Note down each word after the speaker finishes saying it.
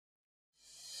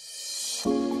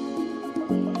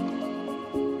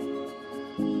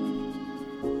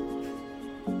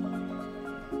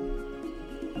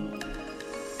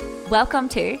Welcome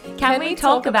to Can We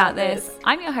Talk About This?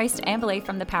 I'm your host, Amberly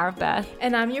from The Power of Birth.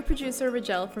 And I'm your producer,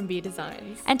 Rajel from Bee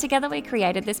Designs. And together we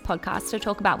created this podcast to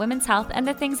talk about women's health and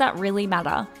the things that really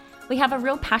matter. We have a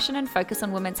real passion and focus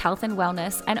on women's health and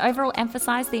wellness, and overall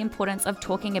emphasize the importance of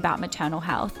talking about maternal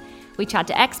health. We chat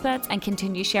to experts and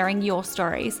continue sharing your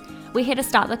stories. We're here to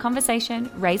start the conversation,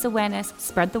 raise awareness,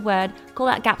 spread the word, call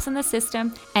out gaps in the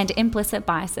system and implicit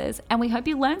biases. And we hope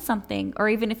you learn something, or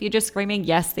even if you're just screaming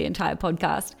yes the entire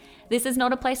podcast. This is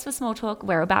not a place for small talk.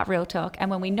 We're about real talk. And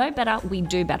when we know better, we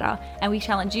do better. And we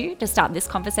challenge you to start this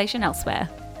conversation elsewhere.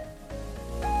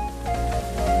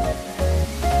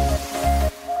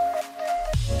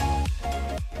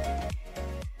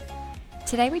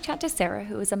 Today we chat to Sarah,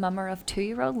 who is a mama of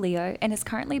 2-year-old Leo and is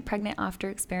currently pregnant after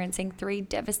experiencing 3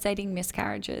 devastating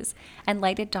miscarriages and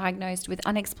later diagnosed with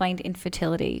unexplained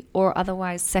infertility, or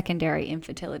otherwise secondary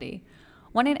infertility.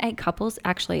 1 in 8 couples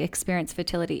actually experience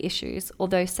fertility issues,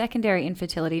 although secondary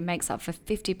infertility makes up for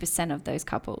 50% of those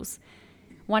couples.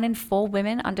 1 in 4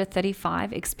 women under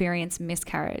 35 experience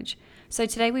miscarriage. So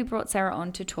today we brought Sarah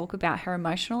on to talk about her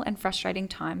emotional and frustrating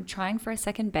time trying for a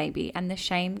second baby and the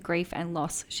shame, grief, and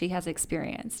loss she has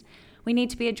experienced. We need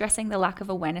to be addressing the lack of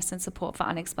awareness and support for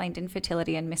unexplained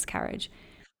infertility and miscarriage.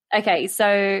 Okay,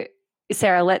 so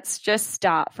Sarah, let's just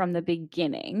start from the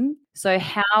beginning. So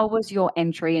how was your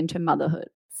entry into motherhood?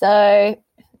 So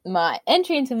my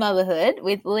entry into motherhood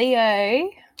with Leo,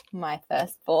 my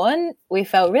firstborn, we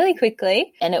fell really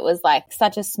quickly, and it was like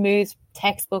such a smooth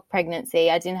textbook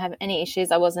pregnancy. I didn't have any issues.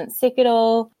 I wasn't sick at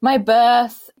all. My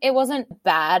birth, it wasn't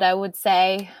bad, I would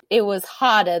say. It was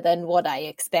harder than what I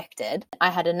expected. I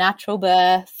had a natural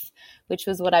birth, which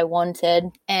was what I wanted,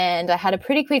 and I had a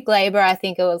pretty quick labor. I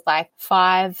think it was like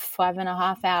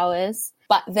 5.5 hours.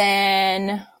 But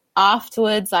then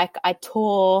afterwards, like I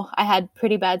had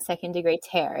pretty bad second degree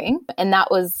tearing, and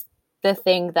that was the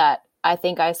thing that I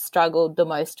think I struggled the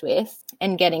most with,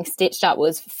 and getting stitched up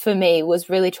for me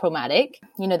was really traumatic.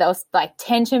 You know, there was like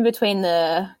tension between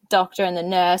the doctor and the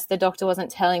nurse. The doctor wasn't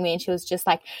telling me, and she was just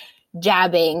like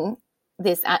jabbing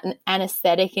this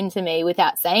anesthetic into me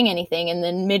without saying anything. And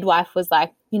the midwife was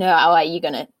like, oh, are you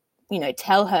going to,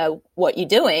 tell her what you're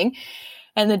doing?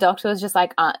 And the doctor was just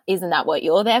like, isn't that what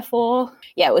you're there for?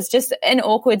 Yeah, it was just an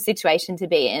awkward situation to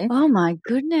be in. Oh, my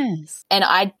goodness. And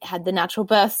I had the natural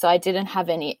birth, so I didn't have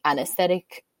any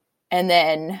anesthetic. And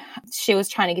then she was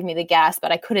trying to give me the gas,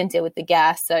 but I couldn't deal with the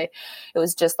gas. So it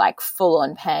was just like full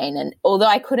on pain. And although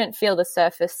I couldn't feel the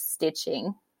surface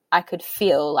stitching, I could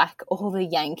feel like all the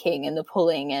yanking and the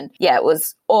pulling. And yeah, it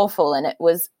was awful. And it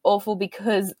was awful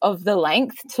because of the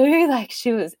length too. Like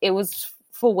it was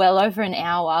for well over an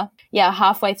hour. Yeah,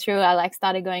 halfway through I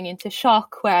started going into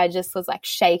shock, where I just was like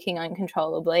shaking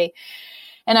uncontrollably.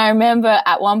 And I remember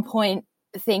at one point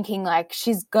thinking like,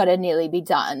 she's got to nearly be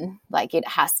done. Like it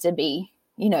has to be,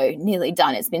 nearly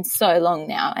done. It's been so long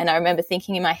now. And I remember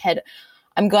thinking in my head,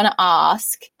 I'm going to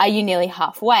ask, are you nearly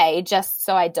halfway, just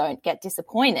so I don't get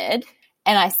disappointed?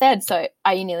 And I said, so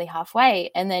are you nearly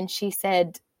halfway? And then she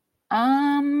said,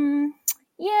 yeah,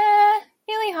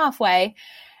 nearly halfway.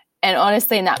 And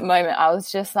honestly, in that moment, I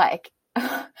was just like,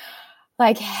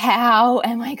 how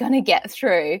am I going to get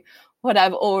through what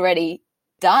I've already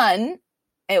done?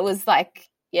 It was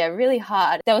really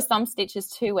hard. There were some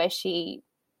stitches too where she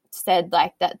said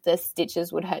like that the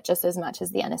stitches would hurt just as much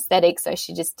as the anesthetic. So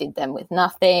she just did them with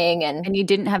nothing. And you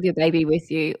didn't have your baby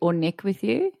with you or Nick with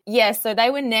you? Yeah, so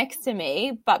they were next to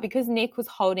me, but because Nick was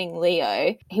holding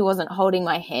Leo, he wasn't holding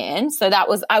my hand. So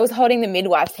I was holding the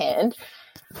midwife's hand,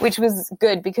 which was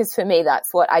good because for me,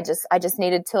 that's what I just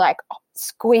needed to like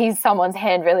squeeze someone's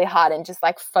hand really hard and just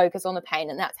like focus on the pain.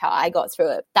 And that's how I got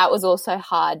through it. That was also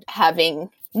hard, having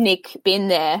Nick been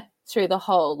there through the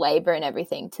whole labor and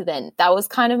everything. That was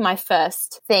kind of my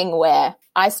first thing where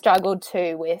I struggled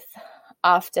too with,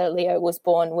 after Leo was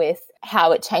born, with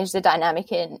how it changed the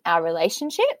dynamic in our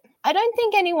relationship. I don't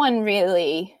think anyone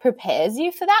really prepares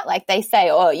you for that. Like they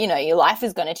say, oh, your life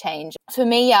is going to change. For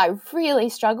me, yeah, I really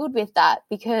struggled with that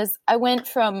because I went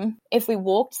from, if we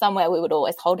walked somewhere, we would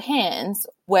always hold hands.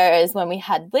 Whereas when we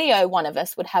had Leo, one of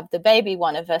us would have the baby,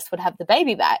 one of us would have the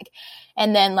baby bag.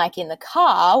 And then like in the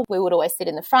car, we would always sit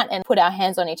in the front and put our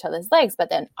hands on each other's legs. But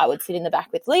then I would sit in the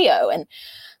back with Leo. And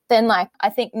then I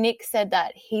think Nick said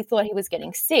that he thought he was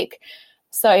getting sick,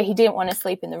 so he didn't want to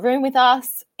sleep in the room with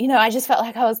us. I just felt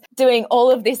like I was doing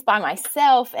all of this by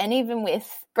myself. And even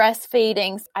with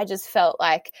breastfeeding, I just felt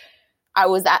like I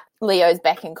was at Leo's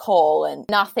beck and call and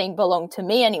nothing belonged to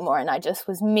me anymore. And I just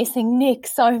was missing Nick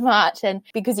so much. And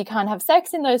because you can't have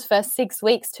sex in those first 6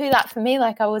 weeks too, that for me,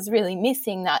 I was really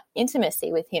missing that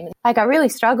intimacy with him. I really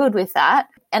struggled with that.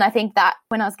 And I think that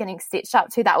when I was getting stitched up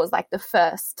too, that was like the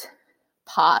first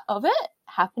part of it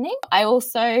happening. I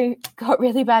also got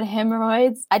really bad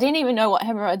hemorrhoids. I didn't even know what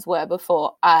hemorrhoids were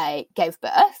before I gave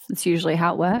birth. That's usually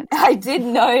how it works. I did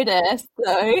notice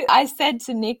though. I said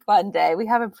to Nick one day, we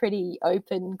have a pretty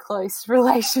open, close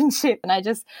relationship, and I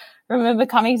just remember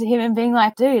coming to him and being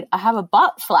like, dude, I have a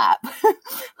butt flap.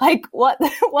 Like, what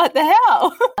the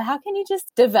hell? How can you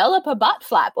just develop a butt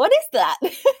flap? What is that?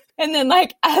 And then,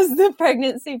 like, as the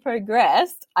pregnancy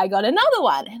progressed, I got another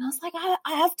one. And I was like,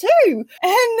 I have two.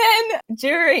 And then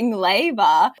during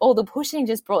labor, all the pushing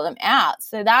just brought them out.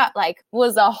 So that, like,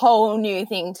 was a whole new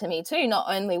thing to me too. Not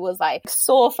only was I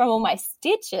sore from all my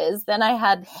stitches, then I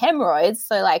had hemorrhoids.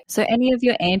 So any of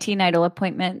your antenatal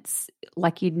appointments,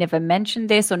 like you'd never mentioned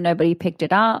this or nobody picked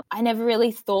it up? I never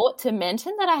really thought to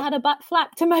mention that I had a butt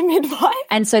flap to my midwife.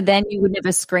 And so then you would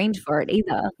never screened for it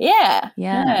either? Yeah.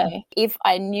 Yeah. No. If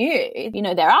I knew,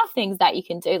 there are things that you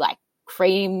can do, like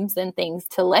creams and things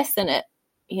to lessen it,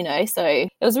 so it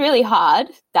was really hard,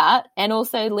 that. And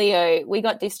also Leo, we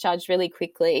got discharged really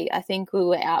quickly. I think we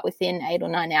were out within 8 or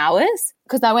 9 hours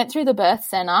because I went through the birth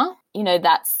center.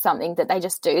 That's something that they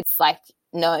just do. It's like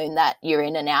known that you're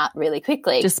in and out really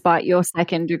quickly. Despite your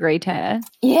 2nd-degree tear?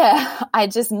 Yeah, I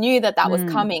just knew that was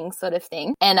coming, sort of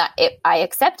thing. And I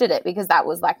accepted it because that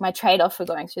was like my trade-off for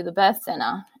going through the birth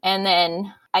center. And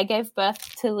then I gave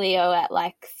birth to Leo at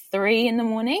like 3 a.m,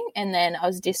 and then I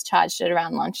was discharged at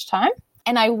around lunchtime.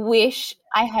 And I wish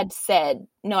I had said,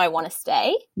 no, I want to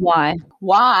stay. Why?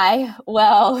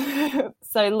 Well,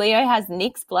 so Leo has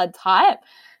Nick's blood type,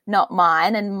 not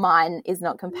mine, and mine is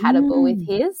not compatible with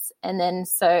his. And then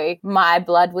so my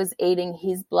blood was eating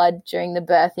his blood during the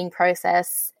birthing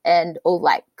process, and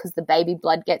because the baby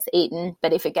blood gets eaten,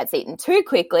 but if it gets eaten too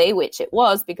quickly, which it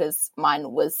was because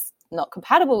mine was not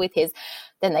compatible with his,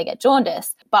 then they get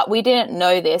jaundice. But we didn't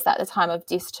know this at the time of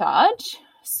discharge.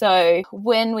 So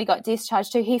when we got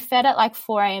discharged he fed at like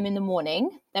 4 a.m. in the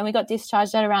morning. Then we got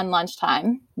discharged at around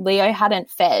lunchtime. Leo hadn't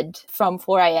fed from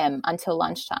 4 a.m. until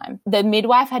lunchtime. The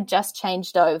midwife had just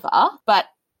changed over, but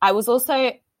I was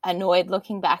also annoyed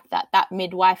looking back that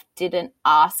midwife didn't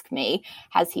ask me,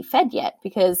 has he fed yet?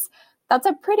 Because that's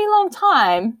a pretty long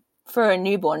time for a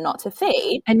newborn not to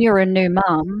feed. And you're a new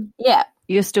mum. Yeah.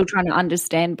 You're still trying to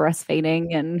understand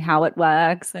breastfeeding and how it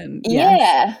works. And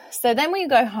yeah. So then we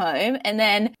go home, and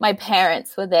then my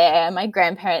parents were there. My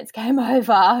grandparents came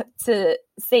over to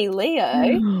see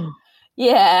Leo.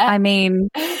 Yeah. I mean,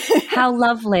 how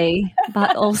lovely,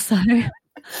 but also.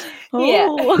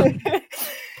 Yeah.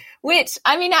 Which,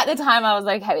 I mean, at the time I was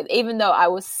okay with, even though I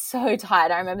was so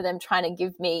tired. I remember them trying to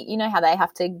give me, how they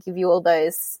have to give you all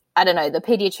those, I don't know, the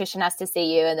pediatrician has to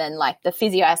see you, and then like the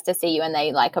physio has to see you, and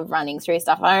they like are running through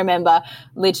stuff. I remember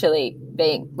literally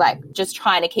being like just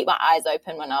trying to keep my eyes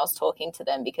open when I was talking to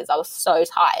them because I was so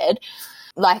tired.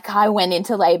 Like I went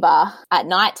into labor at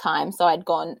nighttime, so I'd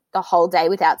gone the whole day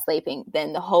without sleeping,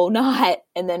 then the whole night,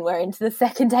 and then we're into the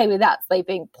 2nd day without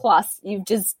sleeping. Plus you've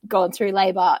just gone through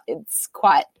labor. It's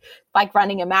quite like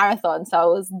running a marathon, so I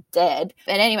was dead.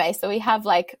 But anyway, so we have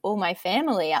like all my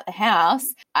family at the house.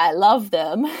 I love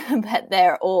them, but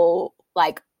they're all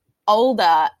like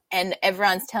older, and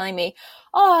everyone's telling me,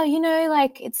 oh,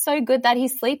 like it's so good that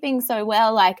he's sleeping so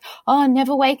well. Like, oh,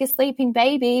 never wake a sleeping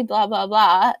baby, blah, blah,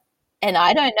 blah. And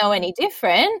I don't know any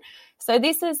different. So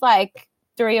this is like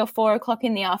 3 or 4 o'clock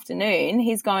in the afternoon.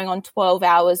 He's going on 12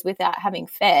 hours without having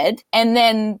fed. And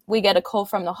then we get a call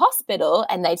from the hospital,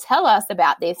 and they tell us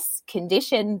about this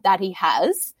condition that he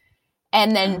has.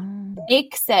 And then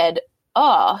Nick said,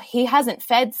 oh, he hasn't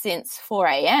fed since 4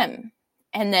 a.m.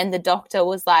 And then the doctor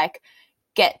was like,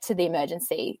 get to the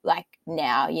emergency, like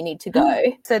now, you need to go.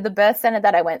 So the birth center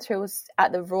that I went through was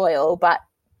at the Royal, but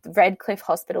Redcliffe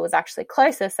Hospital was actually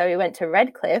closer, so we went to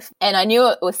Redcliffe, and I knew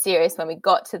it was serious when we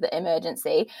got to the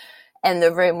emergency, and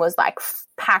the room was like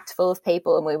packed full of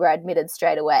people, and we were admitted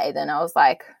straight away. Then I was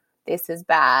like, this is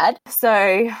bad.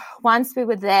 So once we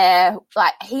were there,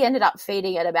 like he ended up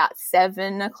feeding at about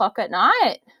 7 o'clock at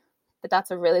night, but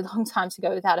that's a really long time to go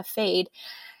without a feed.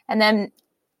 And then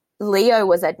Leo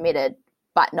was admitted,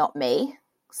 but not me,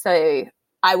 so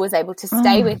I was able to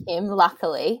stay with him,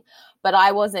 luckily, but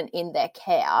I wasn't in their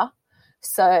care.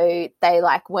 So they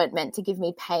like weren't meant to give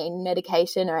me pain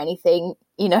medication or anything,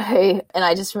 And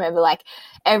I just remember like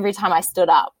every time I stood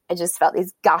up, I just felt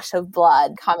this gush of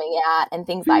blood coming out and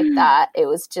things like that. It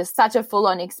was just such a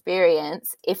full-on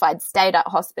experience. If I'd stayed at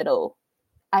hospital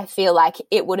I feel like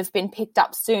it would have been picked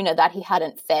up sooner that he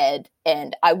hadn't fed,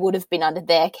 and I would have been under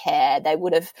their care. They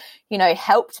would have,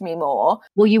 helped me more.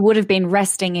 Well, you would have been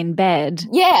resting in bed.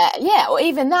 Yeah, or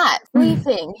even that,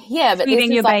 sleeping. Yeah, but Feeding this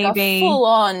is your like baby. a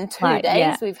full-on 2 days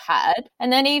yeah. we've had.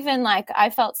 And then even like I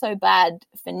felt so bad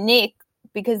for Nick,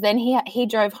 because then he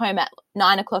drove home at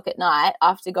 9 o'clock at night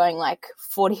after going like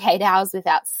 48 hours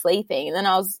without sleeping. And then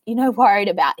I was, worried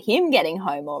about him getting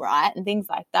home all right and things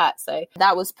like that. So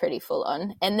that was pretty full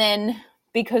on. And then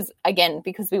because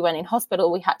we went in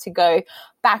hospital, we had to go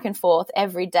back and forth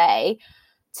every day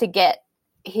to get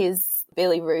his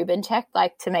bilirubin checked,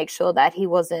 like to make sure that he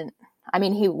wasn't,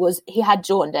 he had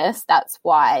jaundice. That's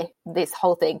why this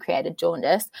whole thing created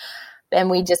jaundice. And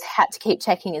we just had to keep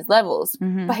checking his levels.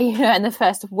 Mm-hmm. But, in the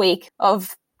first week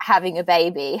of having a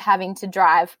baby, having to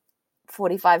drive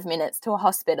 45 minutes to a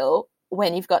hospital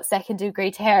when you've got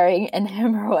second-degree tearing and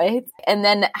hemorrhoids, and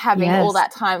then having all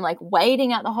that time, like,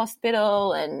 waiting at the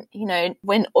hospital and,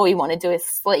 when all you want to do is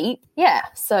sleep. Yeah,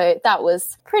 so that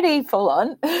was pretty full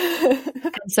on.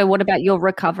 So what about your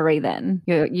recovery then?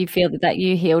 You feel that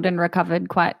you healed and recovered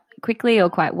quite quickly or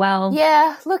quite well?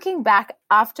 Yeah, looking back,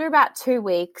 after about 2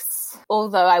 weeks,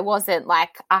 although I wasn't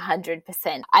like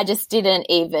 100%, I just didn't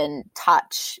even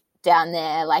touch down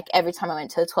there. Like every time I went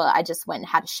to the toilet, I just went and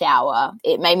had a shower.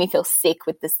 It made me feel sick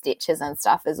with the stitches and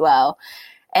stuff as well.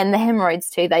 And the hemorrhoids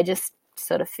too, they just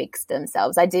sort of fixed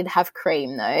themselves. I did have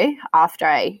cream though after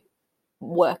I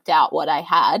worked out what I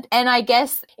had. And I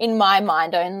guess in my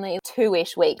mind, only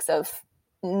 2-ish weeks of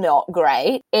not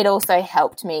great. It also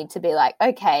helped me to be like,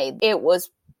 okay, it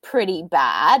was pretty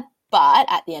bad, but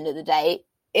at the end of the day,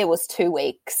 it was 2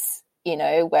 weeks,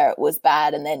 where it was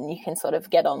bad, and then you can sort of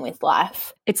get on with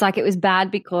life. It's like it was bad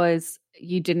because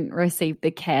you didn't receive the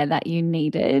care that you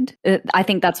needed. I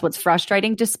think that's what's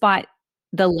frustrating, despite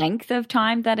the length of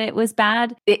time that it was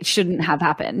bad. It shouldn't have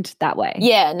happened that way.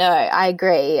 Yeah, no, I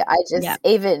agree. I just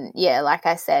like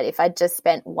I said, if I just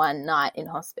spent one night in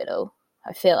hospital,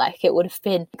 I feel like it would have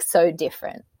been so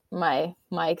different. My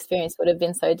experience would have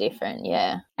been so different,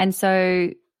 yeah. And so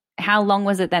how long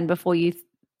was it then before you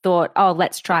thought, oh,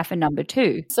 let's try for number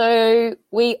 2? So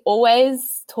we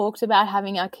always talked about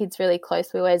having our kids really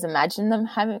close. We always imagined them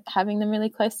having them really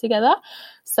close together.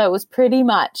 So it was pretty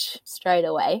much straight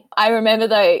away. I remember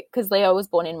though, because Leo was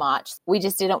born in March, we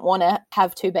just didn't want to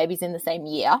have 2 babies in the same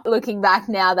year. Looking back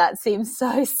now, that seems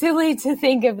so silly to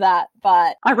think of that,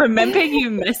 but I remember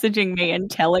you messaging me and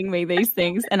telling me these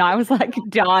things, and I was like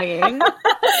dying.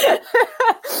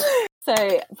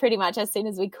 So pretty much as soon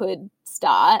as we could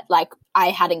start, like I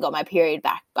hadn't got my period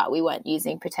back, but we weren't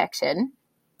using protection.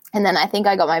 And then I think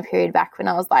I got my period back when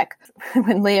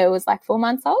when Leo was like 4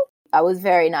 months old. I was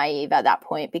very naive at that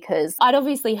point because I'd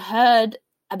obviously heard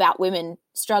about women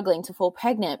struggling to fall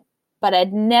pregnant, but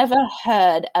I'd never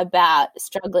heard about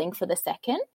struggling for the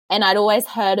second. And I'd always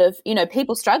heard of,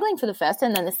 people struggling for the first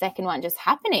and then the second one just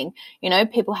happening,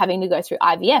 people having to go through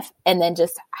IVF and then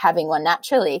just having one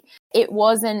naturally. It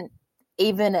wasn't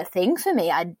even a thing for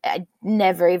me. I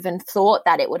never even thought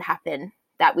that it would happen,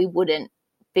 that we wouldn't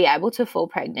be able to fall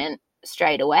pregnant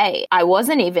straight away. I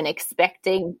wasn't even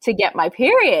expecting to get my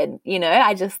period,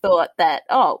 I just thought that,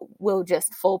 we'll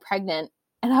just fall pregnant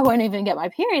and I won't even get my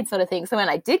period sort of thing. So when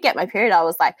I did get my period, I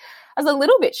was a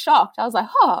little bit shocked. I was like,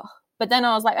 but then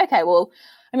I was like, okay, well,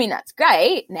 that's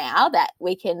great now that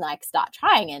we can like start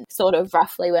trying, and sort of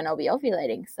roughly when I'll be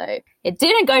ovulating. So it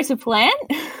didn't go to plan.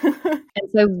 And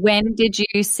so when did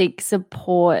you seek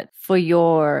support for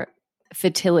your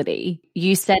fertility?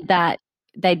 You said that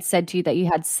they'd said to you that you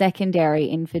had secondary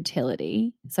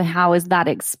infertility. So how is that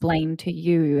explained to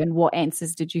you, and what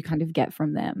answers did you kind of get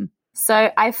from them? So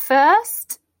I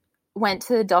first went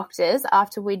to the doctors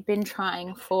after we'd been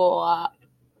trying for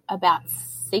about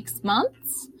 6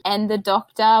 months, and the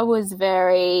doctor was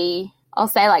very, I'll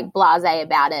say like blasé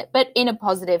about it, but in a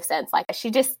positive sense. Like she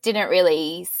just didn't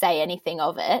really say anything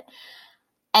of it.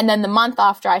 And then the month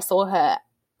after I saw her,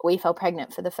 we fell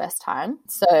pregnant for the first time.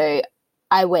 So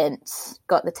I went,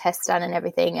 got the test done and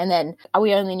everything, and then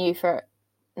we only knew for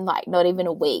like not even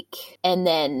a week. And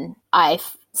then I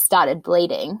started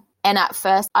bleeding. And at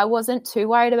first I wasn't too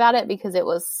worried about it because it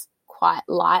was quite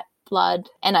light blood,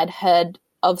 and I'd heard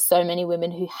of so many women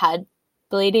who had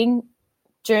bleeding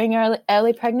during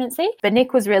early pregnancy. But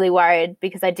Nick was really worried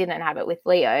because I didn't have it with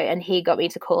Leo, and he got me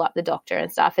to call up the doctor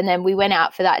and stuff. And then we went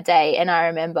out for that day, and I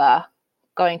remember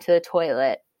going to the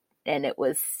toilet and it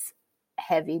was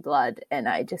heavy blood, and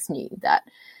I just knew that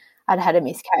I'd had a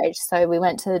miscarriage. So we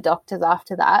went to the doctors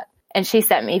after that, and she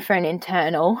sent me for an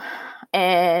internal.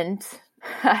 And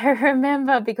I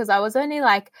remember because I was only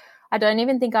like, I don't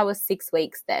even think I was 6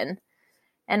 weeks then.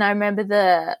 And I remember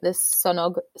the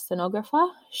sonographer,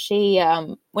 she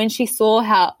when she saw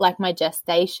how like my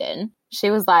gestation,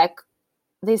 she was like,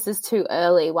 this is too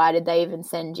early. Why did they even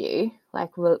send you?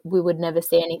 Like we would never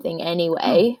see anything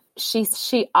anyway.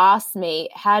 She asked me,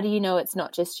 how do you know it's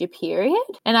not just your period?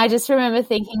 And I just remember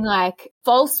thinking like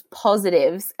false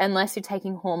positives, unless you're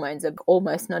taking hormones, are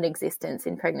almost non-existent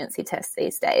in pregnancy tests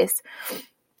these days.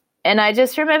 And I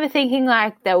just remember thinking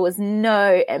like there was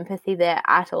no empathy there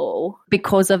at all.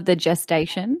 Because of the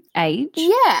gestation age?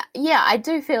 Yeah, I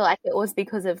do feel like it was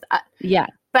because of that. Yeah.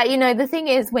 But, you know, the thing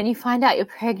is when you find out you're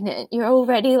pregnant, you're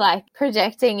already like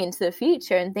projecting into the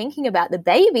future and thinking about the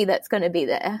baby that's going to be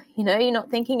there. You know, you're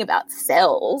not thinking about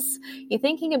cells. You're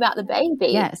thinking about the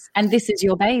baby. Yes. And this is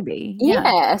your baby.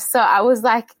 Yeah. So I was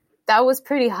like, that was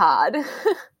pretty hard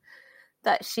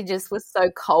that she just was so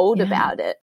cold about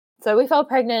it. So we fell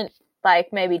pregnant like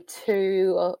maybe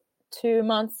 2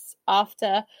 months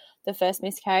after the first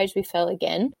miscarriage, we fell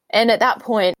again. And at that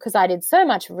point, because I did so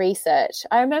much research,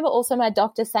 I remember also my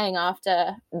doctor saying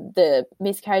after the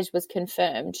miscarriage was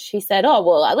confirmed, she said, oh,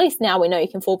 well, at least now we know you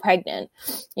can fall pregnant.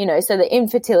 You know, so the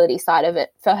infertility side of it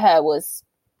for her was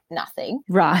nothing.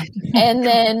 Right. And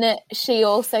then she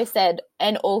also said,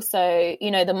 and also,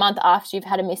 you know, the month after you've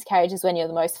had a miscarriage is when you're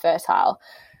the most fertile,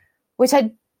 which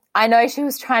I know she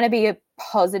was trying to be a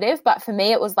positive, but for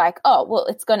me it was like, oh, well,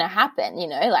 it's going to happen, you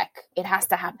know, like it has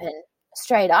to happen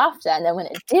straight after. And then when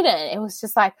it didn't, it was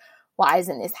just like, why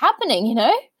isn't this happening, you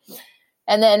know?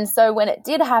 And then so when it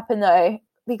did happen though,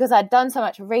 because I'd done so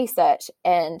much research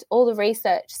and all the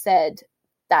research said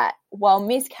that while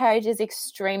miscarriage is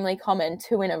extremely common,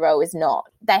 2 in a row is not.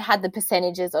 They had the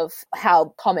percentages of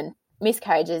how common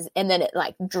miscarriages and then it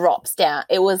like drops down.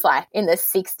 It was like in the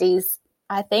 60s,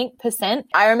 I think, %.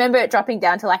 I remember it dropping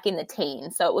down to like in the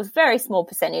teens. So it was very small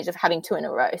percentage of having 2 in a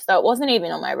row. So it wasn't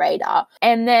even on my radar.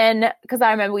 And then, because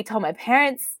I remember we told my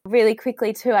parents really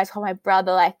quickly too, I told my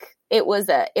brother, like it was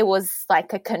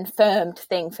like a confirmed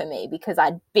thing for me because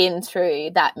I'd been through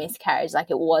that miscarriage. Like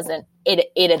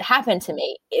it had happened to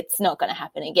me. It's not going to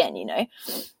happen again, you know?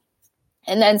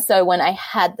 And then so when I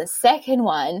had the second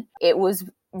one, it was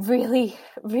really,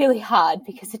 really hard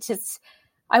because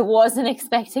I wasn't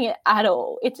expecting it at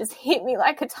all. It just hit me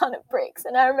like a ton of bricks.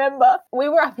 And I remember we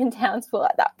were up in Townsville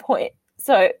at that point.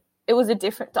 So it was a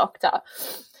different doctor.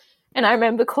 And I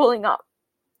remember calling up,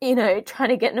 you know,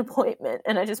 trying to get an appointment.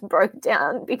 And I just broke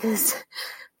down because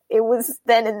it was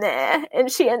then and there.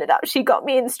 And she got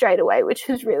me in straight away, which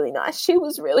was really nice. She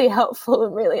was really helpful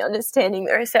and really understanding,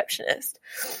 the receptionist.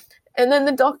 And then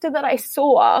the doctor that I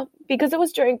saw, because it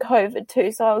was during COVID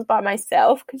too, so I was by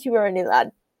myself because you were only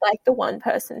allowed like the one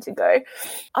person to go.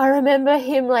 I remember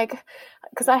him like,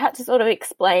 because I had to sort of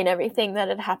explain everything that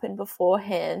had happened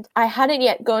beforehand. I hadn't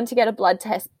yet gone to get a blood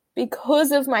test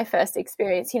because of my first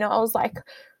experience. You know, I was like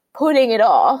putting it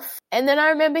off. And then I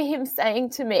remember him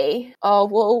saying to me, oh,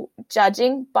 well,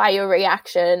 judging by your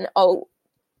reaction, I'll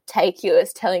take you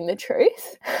as telling the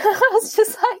truth. I was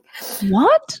just like,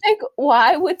 what? Like,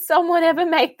 why would someone ever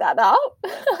make that up?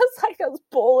 I was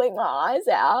bawling my eyes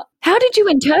out. How did you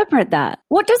interpret that?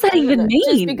 What does that even mean?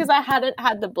 Just because I hadn't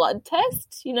had the blood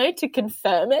test, you know, to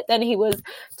confirm it, then he was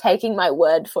taking my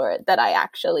word for it that I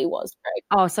actually was pregnant.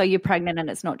 Oh, so you're pregnant and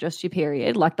it's not just your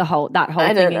period, like that whole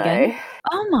thing again?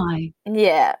 Oh my.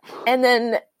 Yeah. And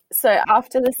then so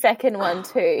after the second one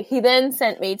too, he then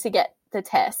sent me to get the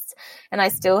tests and I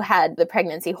still had the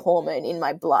pregnancy hormone in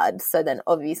my blood. So then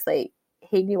obviously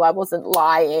he knew I wasn't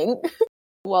lying.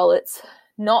 Well, it's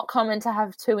not common to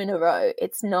have 2 in a row.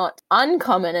 It's not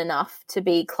uncommon enough to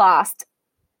be classed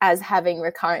as having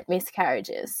recurrent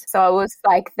miscarriages. So I was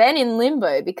like then in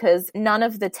limbo because none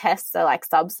of the tests are like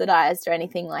subsidized or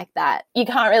anything like that. You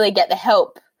can't really get the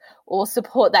help or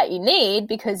support that you need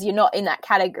because you're not in that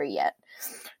category yet.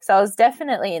 So I was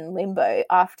definitely in limbo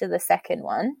after the second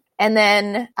one. And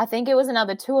then I think it was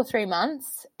another 2 or 3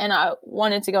 months and I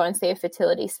wanted to go and see a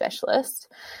fertility specialist.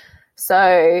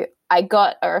 So I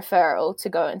got a referral to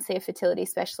go and see a fertility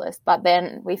specialist, but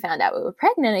then we found out we were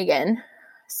pregnant again.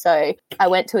 So I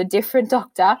went to a different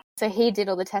doctor. So he did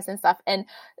all the tests and stuff. And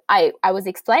I was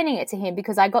explaining it to him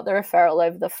because I got the referral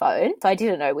over the phone. So I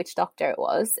didn't know which doctor it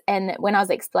was. And when I was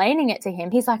explaining it to him,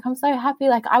 he's like, I'm so happy.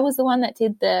 Like I was the one that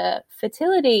did the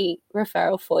fertility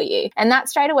referral for you. And that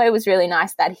straight away was really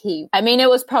nice that it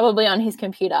was probably on his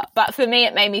computer, but for me,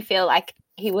 it made me feel like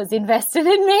he was invested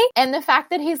in me. And the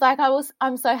fact that he's like,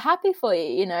 I'm so happy for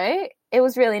you, you know, it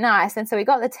was really nice. And so we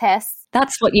got the tests.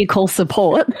 That's what you call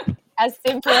support. As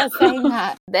simple as saying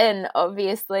that. Then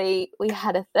obviously we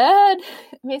had a third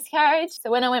miscarriage. So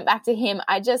when I went back to him,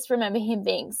 I just remember him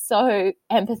being so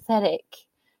empathetic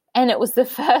And it was the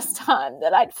first time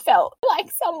that I'd felt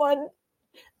like someone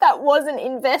that wasn't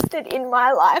invested in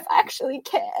my life actually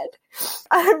cared.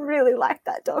 I really liked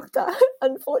that doctor.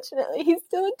 Unfortunately, he's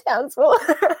still in Townsville.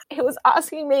 He was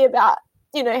asking me about,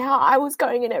 you know, how I was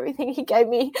going and everything. He gave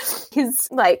me his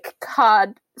like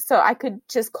card so I could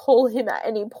just call him at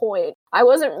any point. I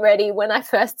wasn't ready when I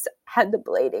first had the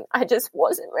bleeding. I just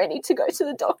wasn't ready to go to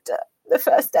the doctor the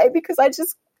first day because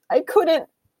I couldn't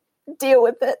deal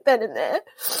with it then and there.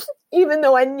 Even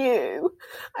though I knew,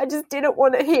 I just didn't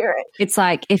want to hear it. It's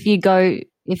like if you go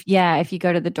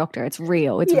to the doctor, it's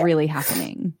real. It's really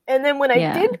happening. And then when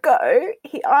I did go,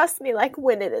 he asked me like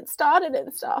when it had started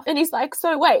and stuff. And he's like,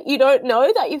 so wait, you don't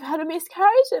know that you've had a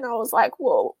miscarriage? And I was like,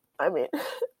 well, I mean,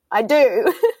 I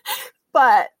do,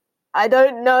 but I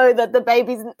don't know that the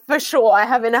baby's for sure. I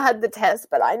haven't had the test,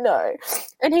 but I know.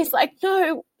 And he's like,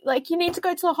 no, like you need to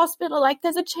go to the hospital. Like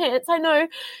there's a chance. I know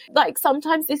like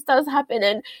sometimes this does happen.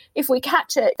 And if we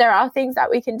catch it, there are things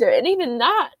that we can do. And even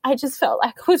that, I just felt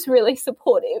like was really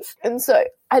supportive. And so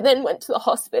I then went to the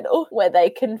hospital where they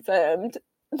confirmed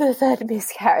the third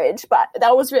miscarriage, but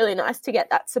that was really nice to get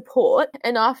that support.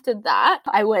 And after that,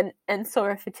 I went and saw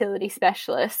a fertility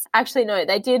specialist. Actually, no,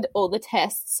 they did all the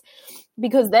tests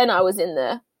because then I was in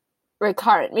the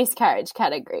recurrent miscarriage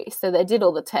category. So they did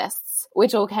all the tests,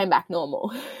 which all came back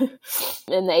normal.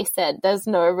 And they said there's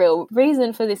no real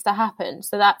reason for this to happen.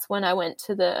 So that's when I went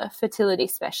to the fertility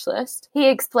specialist. He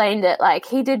explained it, like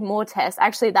he did more tests.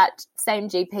 Actually, that same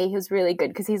GP, he was really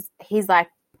good because he's like,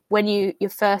 when your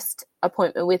first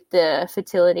appointment with the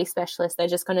fertility specialist, they're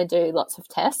just going to do lots of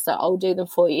tests. So I'll do them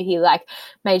for you. He like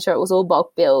made sure it was all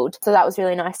bulk billed. So that was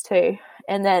really nice too.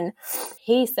 And then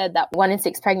he said that 1 in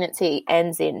 6 pregnancy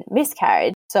ends in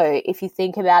miscarriage. So if you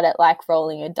think about it like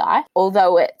rolling a die,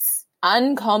 although it's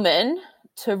uncommon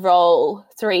to roll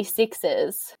 3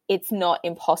 6s, it's not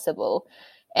impossible.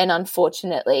 And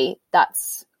unfortunately,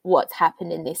 that's what's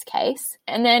happened in this case.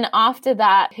 And then after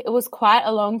that, it was quite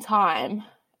a long time.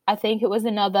 I think it was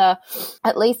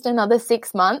at least another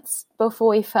 6 months before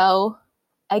we fell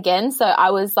again. So I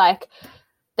was like,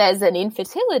 there's an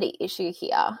infertility issue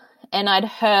here. And I'd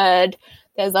heard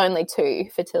there's only 2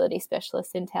 fertility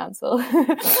specialists in Townsville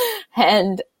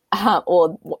and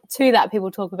or 2 that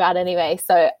people talk about anyway.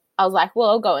 So I was like,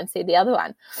 well, I'll go and see the other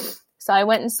one. So I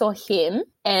went and saw him,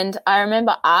 and I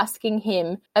remember asking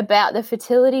him about the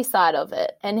fertility side of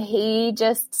it. And he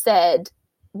just said,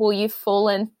 well, you've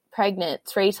fallen pregnant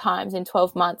 3 times in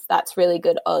 12 months. That's really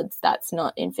good odds. That's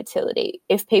not infertility.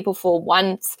 If people fall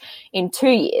once in 2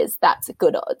 years, that's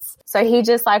good odds. So he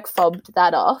just like fobbed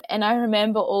that off. And I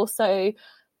remember also,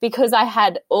 because I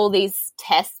had all these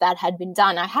tests that had been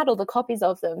done, I had all the copies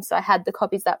of them. So I had the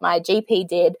copies that my GP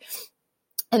did,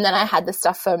 and then I had the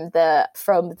stuff from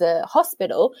the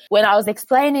hospital. When I was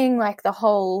explaining like the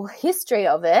whole history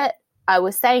of it, I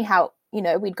was saying how, you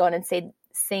know, we'd gone and seen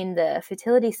the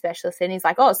fertility specialist, and he's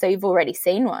like, oh, so you've already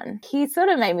seen one. He sort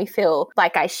of made me feel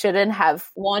like I shouldn't have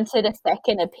wanted a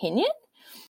second opinion.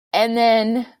 And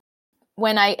then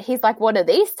he's like, what are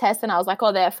these tests? And I was like,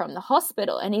 oh, they're from the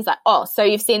hospital. And he's like, oh, so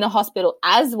you've seen the hospital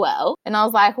as well? And I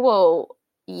was like, well,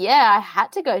 yeah, I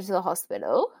had to go to the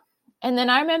hospital. And then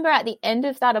I remember at the end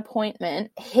of that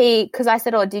appointment, because I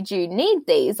said, oh, did you need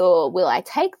these or will I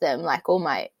take them, like all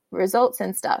my results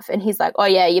and stuff? And he's like, oh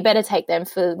yeah, you better take them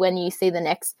for when you see the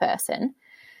next person.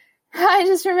 I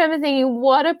just remember thinking,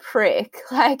 what a prick.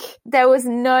 Like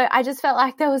I just felt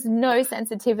like there was no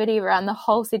sensitivity around the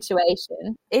whole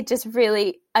situation. It just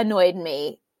really annoyed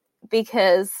me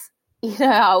because, you know,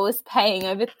 I was paying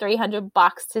over $300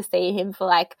 to see him for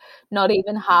like not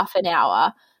even half an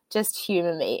hour. Just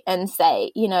humor me and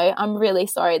say, you know, I'm really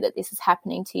sorry that this is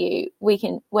happening to you. We're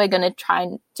going to try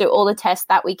and do all the tests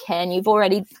that we can. You've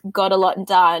already got a lot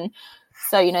done.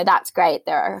 So, you know, that's great.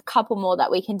 There are a couple more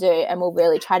that we can do, and we'll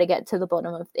really try to get to the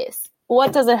bottom of this.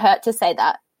 What does it hurt to say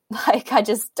that? Like, I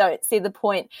just don't see the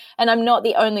point. And I'm not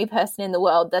the only person in the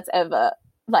world that's ever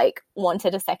like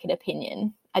wanted a second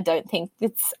opinion. I don't think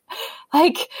it's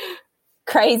like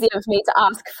crazy of me to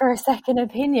ask for a second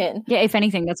opinion. Yeah, if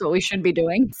anything, that's what we should be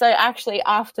doing. So actually,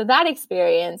 after that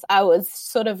experience, I was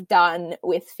sort of done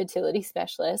with fertility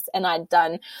specialists, and I'd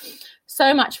done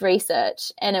so much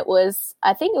research, and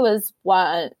I think it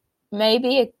was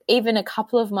maybe even a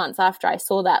couple of months after I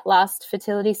saw that last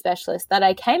fertility specialist that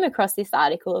I came across this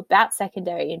article about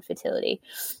secondary infertility,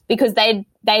 because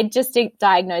they'd just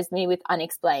diagnosed me with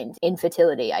unexplained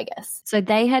infertility, I guess. So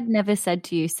they had never said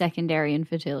to you secondary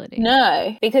infertility?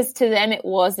 No, because to them it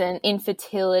wasn't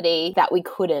infertility that we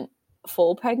couldn't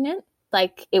fall pregnant.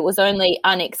 Like, it was only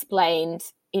unexplained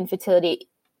infertility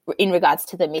in regards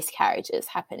to the miscarriages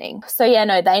happening. So yeah,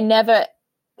 no, they never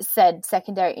said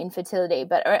secondary infertility.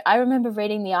 But I remember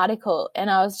reading the article and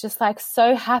I was just like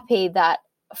so happy that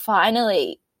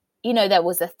finally, you know, there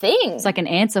was a thing. It's like an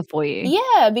answer for you.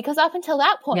 Yeah, because up until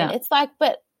that point, it's like,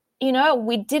 but, you know,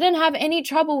 we didn't have any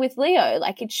trouble with Leo.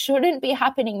 Like, it shouldn't be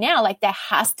happening now. Like, there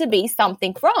has to be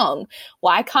something wrong.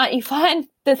 Why can't you find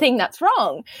the thing that's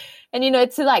wrong? And, you know,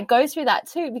 to like go through that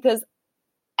too, because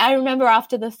I remember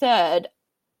after the third,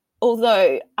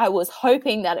 although I was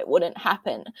hoping that it wouldn't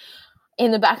happen,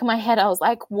 in the back of my head, I was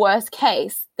like, worst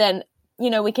case, then,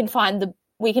 you know, we can find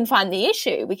the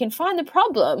issue, we can find the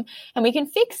problem and we can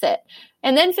fix it.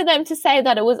 And then for them to say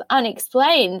that it was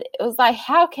unexplained, it was like,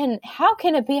 how can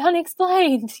it be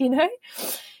unexplained, you know?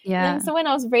 Yeah. And so when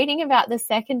I was reading about the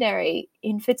secondary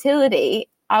infertility,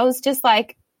 I was just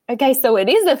like, okay, so it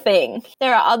is a thing.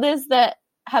 There are others that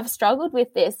have struggled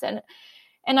with this.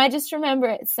 And I just remember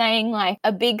it saying like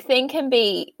a big thing can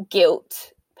be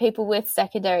guilt. People with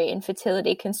secondary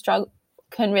infertility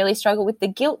can really struggle with the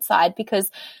guilt side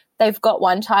because they've got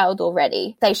one child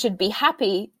already. They should be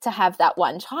happy to have that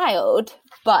one child,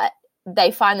 but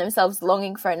they find themselves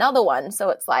longing for another one. So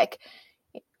it's like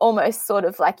almost sort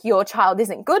of like your child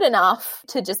isn't good enough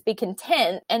to just be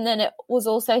content. And then it was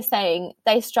also saying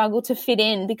they struggle to fit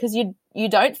in because you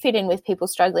don't fit in with people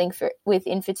struggling with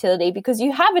infertility because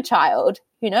you have a child,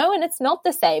 you know, and it's not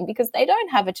the same because they don't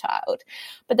have a child.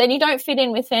 But then you don't fit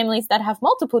in with families that have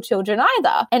multiple children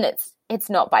either. And it's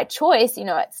not by choice, you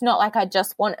know, it's not like I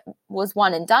just was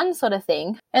one and done sort of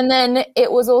thing. And then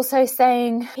it was also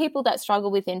saying people that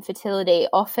struggle with infertility,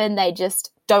 often they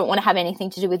just don't want to have anything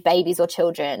to do with babies or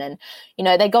children. And, you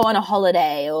know, they go on a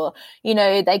holiday or, you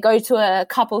know, they go to a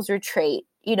couples retreat,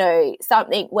 you know,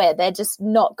 something where they're just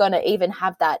not going to even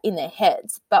have that in their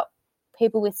heads. But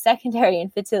people with secondary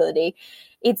infertility,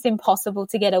 it's impossible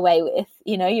to get away with.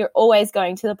 You know, you're always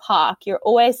going to the park. You're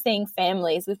always seeing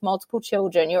families with multiple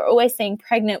children. You're always seeing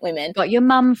pregnant women. Got your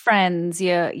mum friends.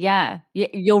 You're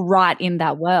right in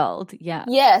that world. Yeah.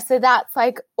 Yeah. So that's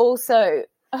like also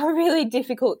a really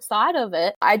difficult side of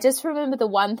it. I just remember the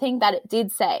one thing that it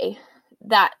did say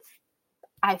that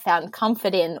I found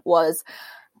comfort in was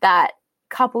that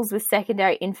couples with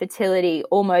secondary infertility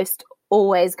almost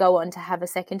always go on to have a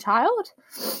second child.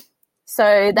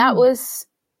 So that was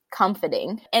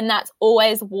comforting. And that's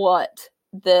always what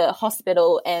the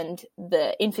hospital and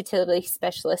the infertility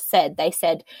specialist said. They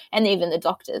said, and even the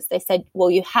doctors, they said,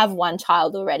 well, you have one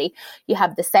child already. You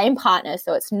have the same partner.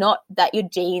 So it's not that your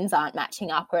genes aren't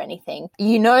matching up or anything.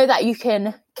 You know that you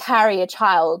can carry a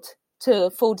child to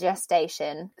full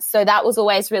gestation. So that was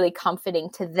always really comforting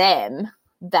to them,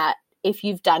 that if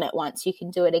you've done it once, you can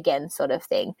do it again, sort of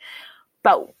thing.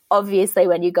 But obviously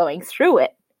when you're going through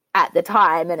it at the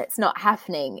time and it's not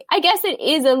happening, I guess it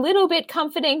is a little bit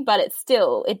comforting, but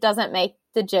it doesn't make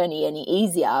the journey any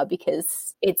easier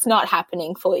because it's not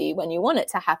happening for you when you want it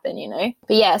to happen, you know?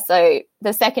 But yeah, so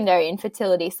the secondary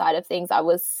infertility side of things,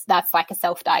 that's like a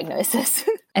self-diagnosis.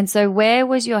 And so where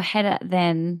was your head at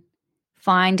then,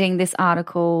 finding this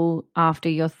article after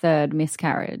your third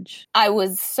miscarriage? I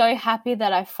was so happy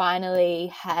that I finally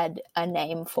had a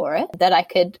name for it, that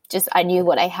I knew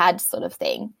what I had, sort of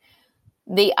thing.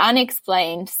 The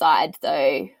unexplained side,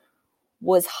 though,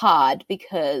 was hard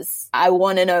because I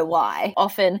want to know why.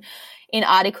 Often in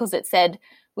articles it said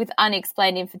with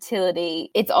unexplained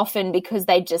infertility, it's often because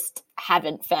they just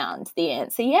haven't found the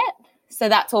answer yet. So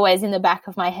that's always in the back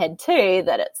of my head too,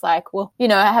 that it's like, well, you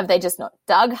know, have they just not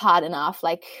dug hard enough?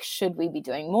 Like, should we be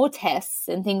doing more tests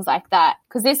and things like that?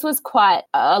 Because this was quite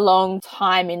a long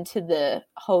time into the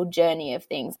whole journey of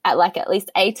things, at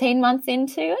least 18 months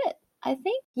into it, I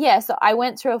think. Yeah, so I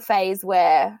went through a phase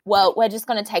where, well, we're just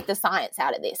going to take the science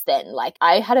out of this then. Like,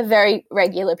 I had a very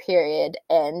regular period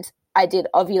and I did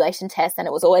ovulation tests and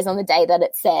it was always on the day that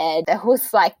it said. There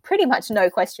was like pretty much no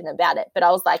question about it. But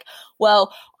I was like,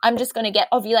 well, I'm just going to get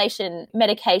ovulation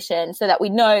medication so that we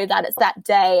know that it's that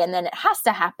day and then it has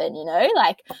to happen, you know?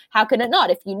 Like, how can it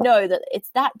not if you know that it's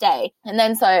that day? And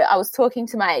then so I was talking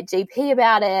to my GP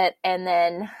about it, and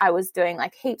then I was doing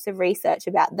like heaps of research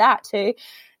about that too.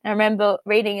 I remember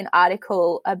reading an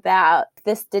article about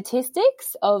the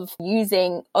statistics of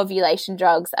using ovulation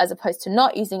drugs as opposed to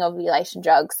not using ovulation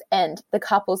drugs, and the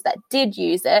couples that did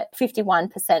use it,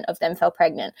 51% of them fell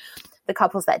pregnant. The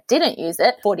couples that didn't use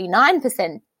it,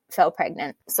 49% fell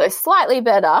pregnant. So slightly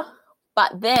better,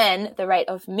 but then the rate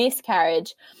of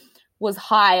miscarriage was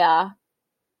higher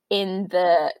in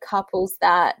the couples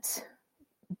that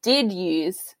did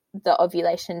use the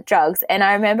ovulation drugs. And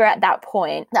I remember at that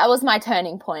point, that was my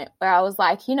turning point, where I was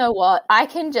like, you know what, I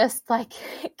can just like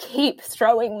keep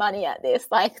throwing money at this.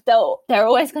 Like they're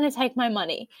always going to take my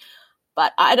money,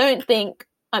 but I don't think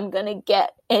I'm going to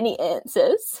get any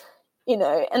answers, you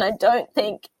know, and I don't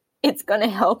think it's going to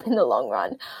help in the long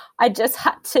run. I just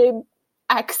had to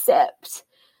accept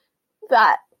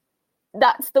that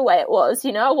that's the way it was.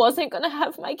 You know, I wasn't going to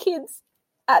have my kids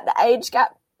at the age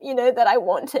gap, you know, that I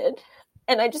wanted.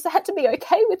 And I just had to be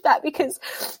okay with that, because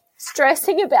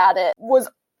stressing about it was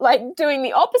like doing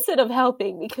the opposite of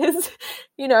helping, because,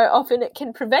 you know, often it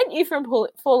can prevent you from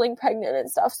falling pregnant and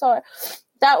stuff. So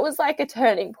that was like a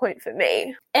turning point for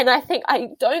me. And I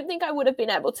don't think I would have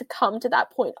been able to come to that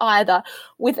point either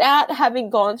without having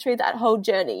gone through that whole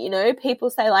journey. You know, people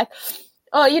say like,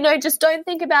 oh, you know, just don't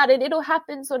think about it, it'll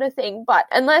happen, sort of thing. But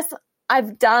unless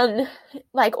I've done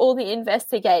like all the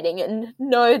investigating and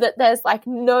know that there's like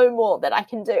no more that I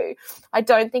can do, I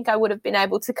don't think I would have been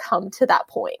able to come to that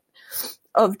point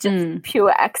of just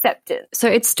pure acceptance. So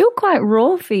it's still quite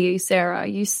raw for you, Sarah.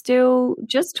 You still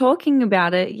just talking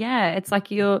about it. Yeah, it's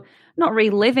like you're not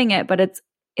reliving it, but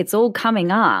it's all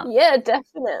coming up. Yeah,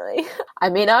 definitely. I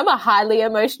mean, I'm a highly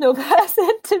emotional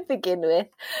person to begin with.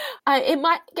 It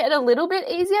might get a little bit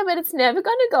easier, but it's never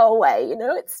going to go away. You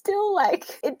know, it's still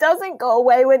like, it doesn't go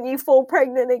away when you fall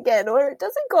pregnant again, or it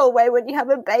doesn't go away when you have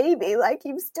a baby. Like,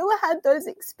 you've still had those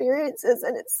experiences,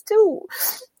 and it's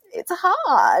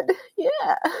hard.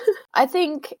 Yeah. I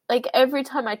think like every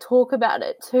time I talk about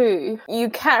it too, you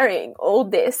carrying all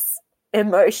this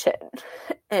emotion,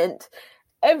 and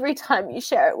every time you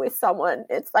share it with someone,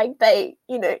 it's like they,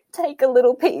 you know, take a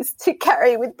little piece to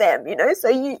carry with them, you know, so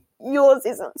yours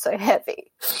isn't so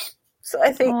heavy. So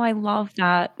I think. Oh, I love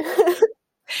that.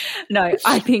 No,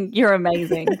 I think you're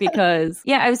amazing, because,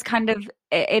 yeah,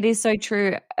 it is so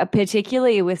true,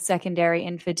 particularly with secondary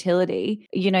infertility.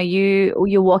 You know,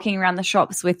 you're walking around the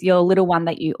shops with your little one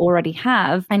that you already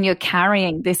have, and you're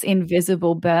carrying this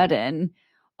invisible burden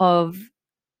of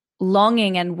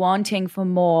longing and wanting for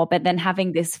more, but then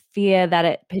having this fear that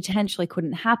it potentially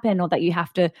couldn't happen, or that you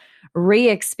have to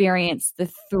re-experience the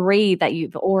 3 that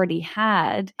you've already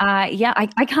had.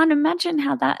 I can't imagine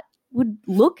how that would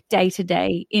look day to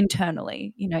day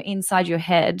internally, you know, inside your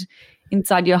head,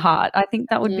 inside your heart. I think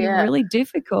that would be really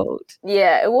difficult.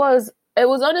 Yeah, it was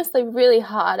honestly really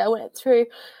hard. I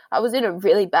was in a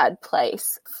really bad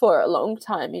place for a long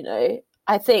time, you know.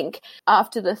 I think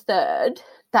after the 3rd,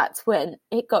 that's when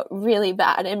it got really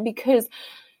bad. And because,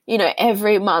 you know,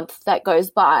 every month that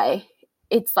goes by,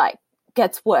 it's like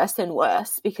gets worse and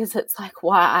worse, because it's like,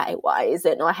 why is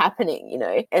it not happening, you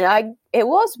know? And it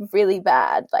was really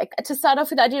bad. Like, to start off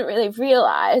with, I didn't really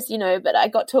realize, you know, but I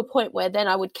got to a point where then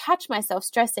I would catch myself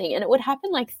stressing, and it would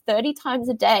happen like 30 times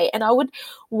a day, and I would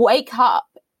wake up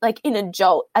like in a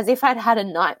jolt, as if I'd had a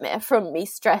nightmare from me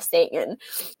stressing, and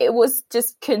it was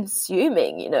just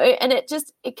consuming, you know, and it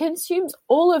consumes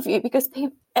all of you, because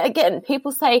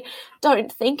people say,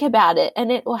 don't think about it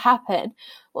and it will happen.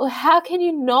 Well, how can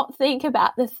you not think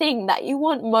about the thing that you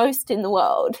want most in the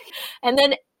world? And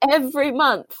then every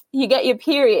month you get your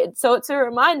period. So it's a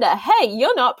reminder, hey,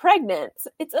 you're not pregnant.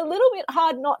 It's a little bit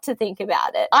hard not to think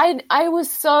about it. I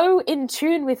was so in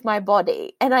tune with my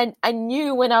body, and I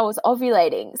knew when I was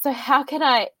ovulating. So how can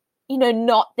I, you know,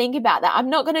 not think about that? I'm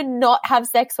not going to not have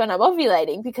sex when I'm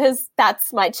ovulating, because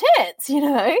that's my chance, you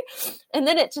know? And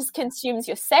then it just consumes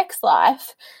your sex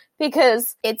life,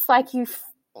 because it's like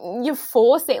you're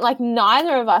forcing, like,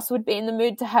 neither of us would be in the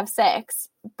mood to have sex,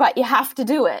 but you have to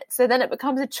do it. So then it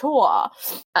becomes a chore.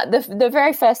 The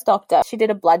very first doctor, she did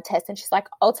a blood test, and she's like,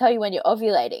 I'll tell you when you're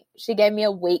ovulating. She gave me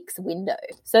a week's window.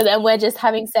 So then we're just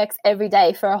having sex every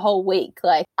day for a whole week.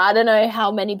 Like, I don't know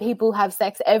how many people have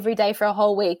sex every day for a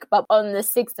whole week, but on the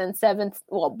 6th and 7th,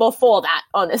 well, before that,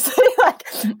 honestly, like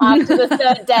after the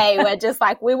 3rd day, we're just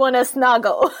like, we want to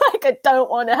snuggle. Like, I don't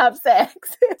want to have sex.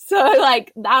 So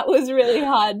like, that was really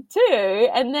hard too.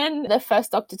 And then the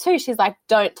first doctor too, she's like,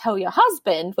 don't tell your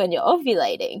husband when you're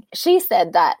ovulating. She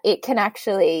said that it can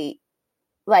actually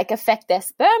like affect their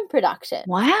sperm production.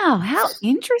 Wow, how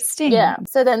interesting. Yeah.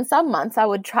 So then some months I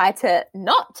would try to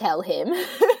not tell him.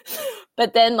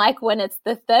 But then like when it's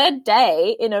the 3rd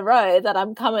day in a row that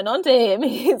I'm coming onto him,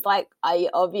 he's like, are you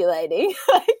ovulating?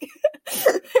 Like,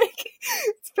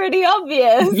 it's pretty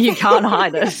obvious. You can't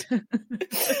hide it.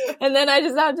 And then I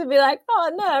just have to be like,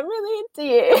 oh no, I'm really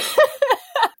into you.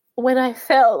 When I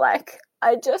fell, like,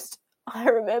 I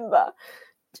remember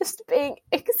just being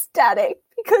ecstatic,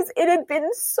 because it had been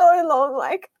so long.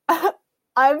 Like,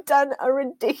 I've done a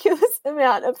ridiculous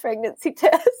amount of pregnancy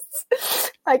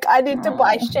tests. Like, I need to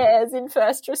buy shares in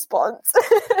First Response.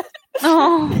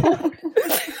 Oh.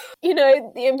 You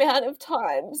know, the amount of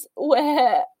times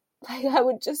where like I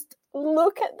would just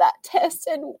look at that test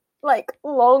and like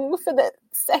long for the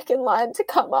second line to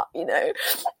come up, you know.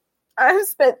 I've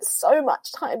spent so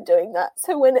much time doing that.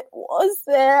 So when it was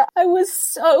there, I was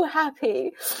so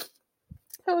happy.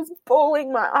 I was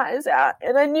bawling my eyes out.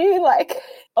 And I knew, like,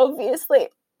 obviously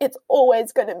it's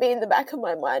always going to be in the back of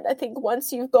my mind. I think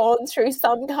once you've gone through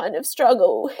some kind of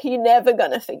struggle, you're never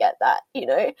going to forget that, you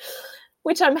know,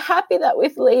 which I'm happy that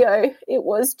with Leo, it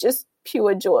was just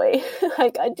pure joy.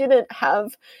 Like, I didn't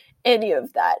have any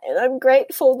of that. And I'm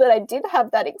grateful that I did have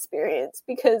that experience,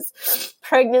 because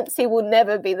pregnancy will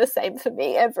never be the same for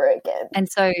me ever again. And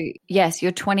so, yes,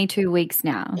 you're 22 weeks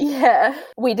now. Yeah.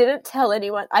 We didn't tell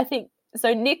anyone. I think,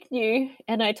 so Nick knew,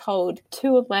 and I told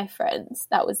 2 of my friends.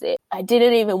 That was it. I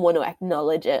didn't even want to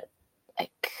acknowledge it.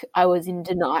 Like, I was in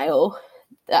denial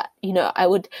that, you know, I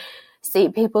would see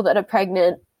people that are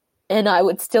pregnant and I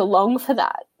would still long for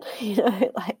that. You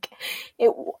know, like,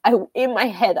 in my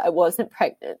head, I wasn't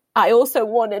pregnant. I also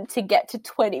wanted to get to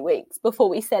 20 weeks before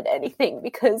we said anything,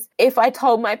 because if I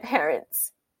told my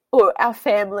parents or our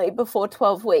family before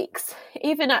 12 weeks,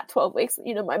 even at 12 weeks,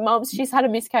 you know, my mom, she's had a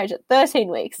miscarriage at 13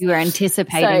 weeks. You were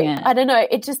anticipating it. I don't know,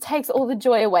 it just takes all the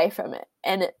joy away from it.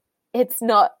 And it's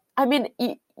not, I mean,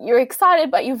 you're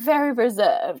excited, but you're very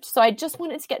reserved. So I just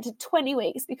wanted to get to 20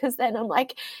 weeks, because then I'm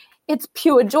like, it's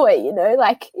pure joy, you know,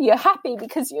 like, you're happy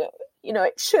because you know,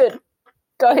 it should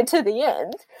go to the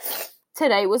end.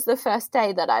 Today was the first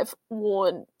day that I've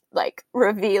worn, like,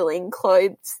 revealing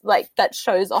clothes, like, that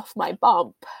shows off my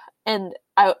bump. And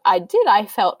I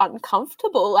felt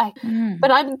uncomfortable, like,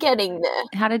 but I'm getting there.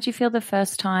 How did you feel the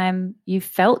first time you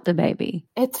felt the baby?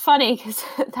 It's funny, because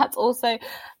that's also,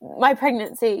 my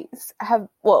pregnancies have,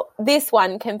 well, this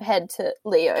one compared to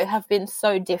Leo have been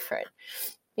so different,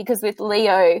 because with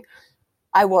Leo,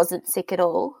 I wasn't sick at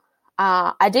all.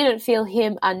 I didn't feel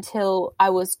him until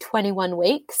I was 21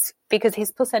 weeks, because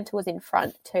his placenta was in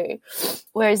front too.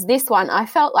 Whereas this one, I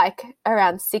felt like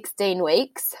around 16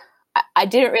 weeks. I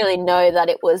didn't really know that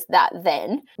it was that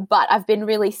then, but I've been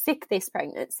really sick this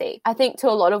pregnancy. I think to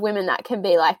a lot of women that can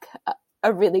be like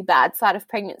a really bad side of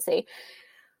pregnancy.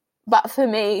 But for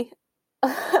me,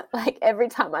 like, every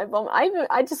time I vomit,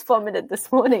 I just vomited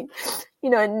this morning, you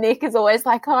know, and Nick is always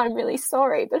like, oh, I'm really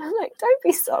sorry. But I'm like, don't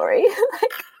be sorry.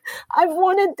 Like, I've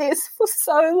wanted this for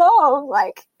so long,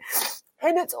 like,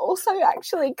 and it's also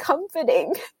actually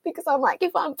comforting, because I'm like,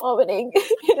 if I'm vomiting,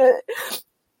 you know,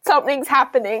 something's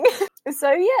happening.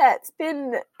 So yeah, it's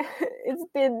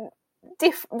been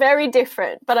very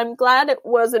different, but I'm glad it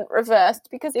wasn't reversed,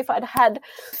 because if I'd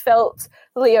felt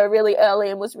Leo really early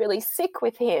and was really sick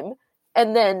with him,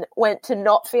 and then went to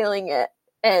not feeling it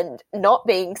and not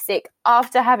being sick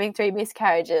after having 3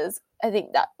 miscarriages, I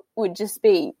think that would just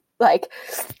be, like,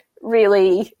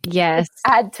 really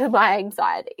add to my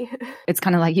anxiety. It's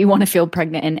kind of like you want to feel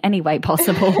pregnant in any way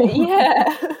possible.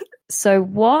 Yeah. So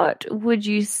what would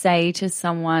you say to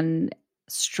someone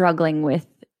struggling with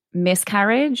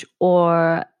miscarriage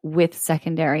or with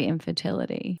secondary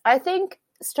infertility? I think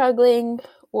struggling,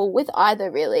 well, with either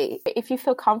really, if you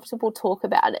feel comfortable, talk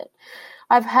about it.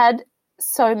 I've had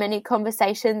so many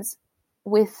conversations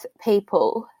with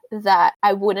people that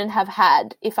I wouldn't have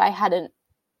had if I hadn't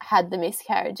had the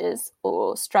miscarriages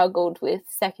or struggled with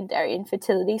secondary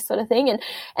infertility sort of thing.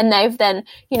 And they've then,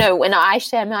 you know, when I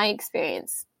share my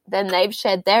experience, then they've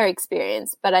shared their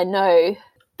experience, but I know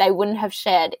they wouldn't have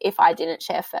shared if I didn't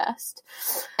share first.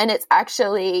 And it's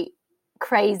actually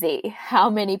crazy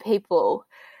how many people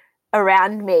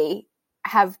around me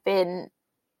have been,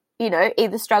 you know,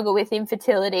 either struggle with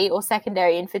infertility or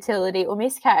secondary infertility or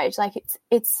miscarriage. Like,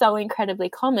 it's so incredibly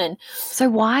common. So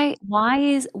why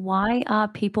are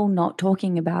people not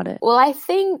talking about it? Well, I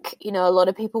think, you know, a lot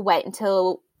of people wait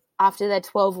until after their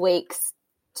 12 weeks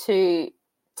to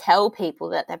tell people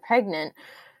that they're pregnant.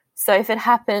 So if it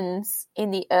happens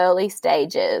in the early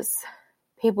stages,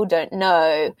 people don't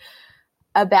know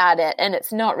about it, and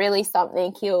it's not really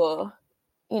something you're,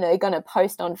 you know, going to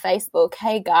post on Facebook,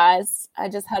 hey guys, I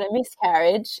just had a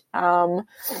miscarriage. And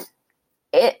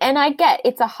I get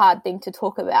it's a hard thing to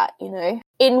talk about, you know.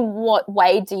 In what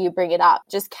way do you bring it up?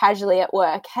 Just casually at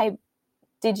work, hey,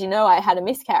 did you know I had a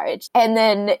miscarriage? And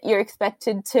then you're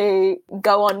expected to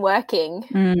go on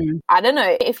working. I don't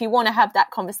know. If you want to have that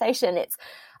conversation,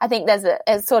 I think there's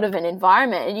a sort of an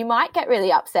environment, and you might get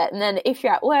really upset. And then if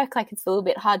you're at work, like, it's a little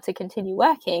bit hard to continue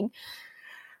working.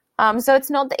 So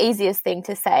it's not the easiest thing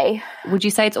to say. Would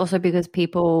you say it's also because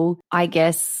people, I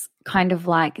guess, kind of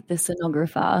like the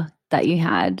sonographer that you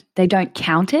had, they don't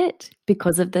count it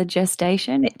because of the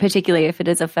gestation, particularly if it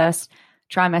is a first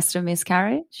trimester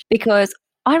miscarriage? Because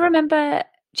I remember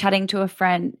chatting to a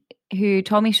friend who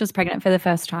told me she was pregnant for the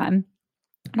first time.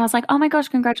 And I was like, oh my gosh,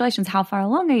 congratulations. How far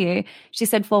along are you? She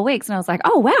said 4 weeks. And I was like,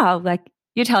 oh, wow. Like,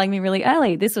 you're telling me really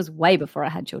early. This was way before I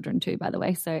had children too, by the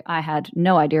way. So I had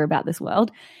no idea about this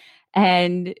world.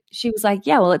 And she was like,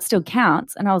 yeah, well, it still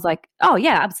counts. And I was like, oh,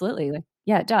 yeah, absolutely. Like,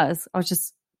 yeah, it does. I was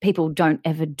just, people don't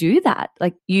ever do that.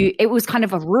 Like it was kind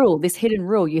of a rule, this hidden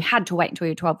rule. You had to wait until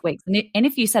you're 12 weeks. And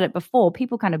if you said it before,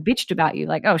 people kind of bitched about you.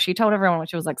 Like, oh, she told everyone when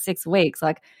she was like 6 weeks.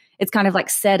 Like it's kind of like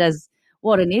said as,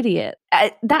 what an idiot.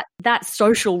 That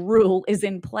social rule is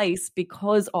in place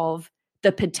because of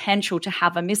the potential to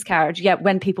have a miscarriage. Yet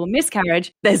when people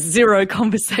miscarriage, there's zero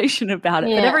conversation about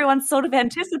it. But everyone's sort of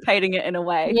anticipating it in a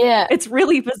way. Yeah. It's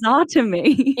really bizarre to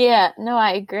me. Yeah. No,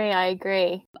 I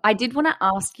agree. I did want to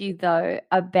ask you, though,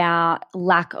 about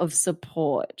lack of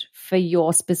support for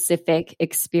your specific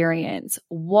experience.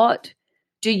 What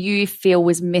do you feel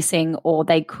was missing or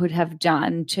they could have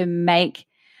done to make,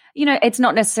 it's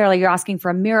not necessarily you're asking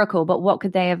for a miracle, but what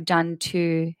could they have done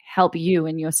to help you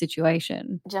in your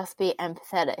situation? Just be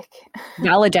empathetic.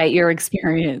 Validate your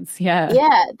experience. Yeah.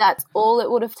 Yeah, that's all it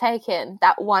would have taken.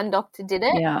 That one doctor did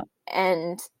it. Yeah.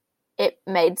 And it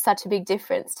made such a big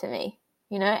difference to me,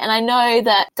 and I know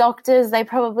that doctors, they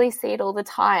probably see it all the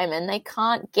time and they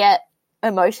can't get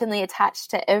emotionally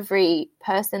attached to every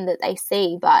person that they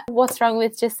see, but what's wrong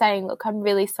with just saying, look, I'm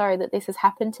really sorry that this has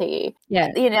happened to you. Yeah.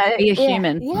 Be a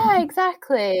human. Yeah,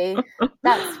 exactly.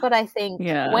 That's what I think.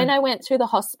 Yeah. When I went through the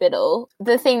hospital,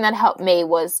 the thing that helped me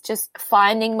was just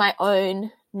finding my own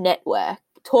network,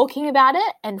 talking about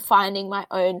it and finding my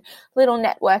own little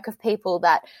network of people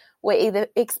that were either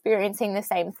experiencing the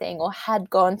same thing or had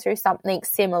gone through something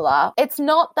similar. It's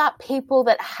not that people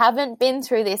that haven't been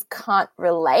through this can't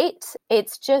relate.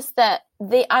 It's just that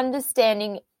the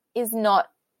understanding is not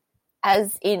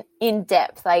as in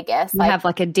depth, I guess. You have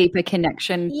like a deeper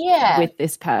connection with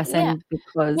this person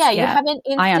because you have an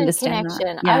instant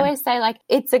connection. I always say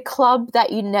it's a club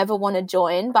that you never want to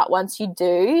join, but once you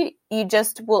do, you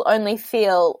just will only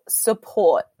feel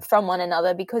support from one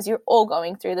another because you're all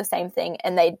going through the same thing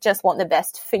and they just want the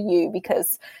best for you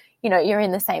because you're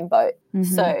in the same boat. Mm-hmm.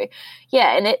 So,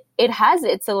 and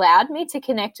it's allowed me to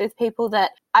connect with people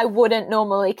that I wouldn't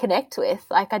normally connect with.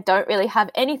 Like I don't really have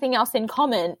anything else in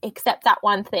common except that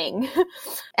one thing.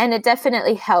 And it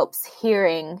definitely helps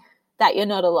hearing that you're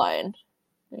not alone,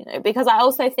 because I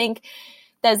also think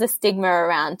there's a stigma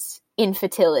around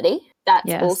infertility.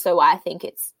 That's also why I think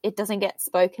it doesn't get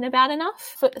spoken about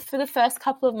enough. For the first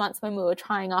couple of months when we were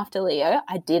trying after Leo,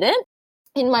 I didn't.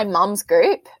 In my mum's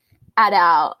group,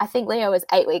 I think Leo was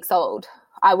 8 weeks old,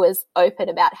 I was open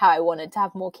about how I wanted to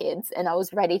have more kids and I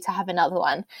was ready to have another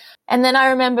one. And then I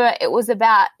remember it was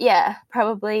about,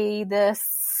 probably the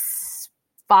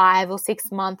 5 or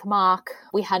 6 month mark.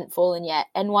 We hadn't fallen yet.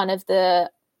 And one of the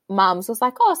mums was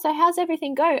like, oh, so how's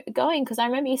everything going? Because I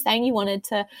remember you saying you wanted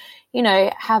to,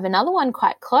 have another one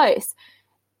quite close.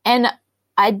 And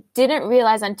I didn't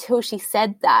realize until she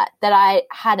said that I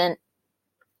hadn't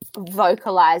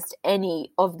vocalized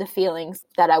any of the feelings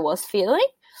that I was feeling.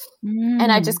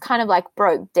 And I just kind of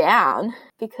broke down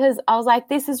because I was like,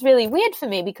 this is really weird for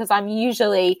me because I'm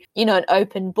usually, an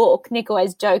open book. Nick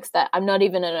always jokes that I'm not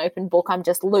even an open book. I'm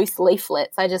just loose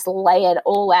leaflets. I just lay it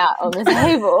all out on the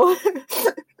table.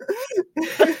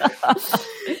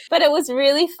 But it was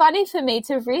really funny for me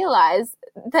to realize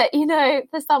that,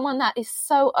 for someone that is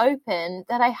so open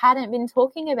that I hadn't been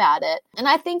talking about it. And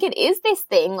I think it is this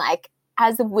thing,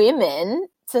 as women,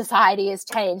 society has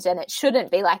changed and it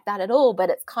shouldn't be like that at all, but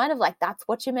it's kind of that's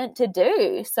what you're meant to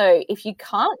do. So if you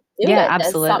can't do it,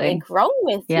 absolutely. There's something wrong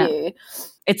with you.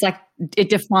 It's it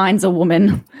defines a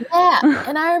woman. Yeah.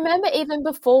 And I remember even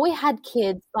before we had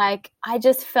kids, I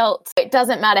just felt it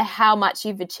doesn't matter how much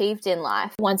you've achieved in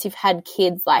life. Once you've had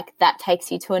kids, that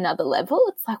takes you to another level.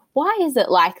 It's why is it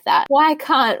like that? Why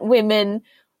can't women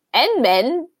and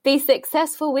men be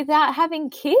successful without having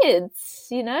kids?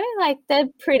 They're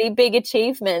pretty big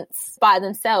achievements by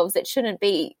themselves. It shouldn't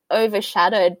be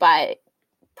overshadowed by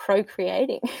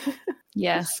procreating.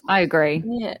 Yes, I agree.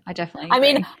 Yeah, I definitely agree.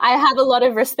 I mean, I have a lot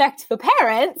of respect for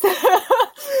parents.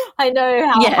 I know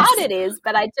how hard it is,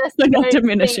 but I just I'm not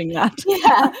diminishing that.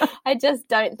 Yeah, I just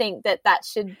don't think that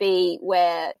should be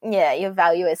where your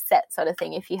value is set, sort of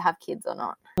thing, if you have kids or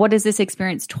not. What has this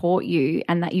experience taught you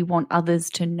and that you want others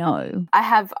to know? I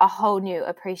have a whole new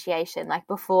appreciation.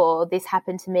 Before this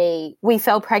happened to me, we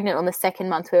fell pregnant on the second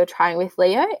month we were trying with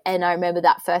Leo. And I remember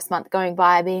that first month going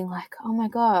by being like, oh my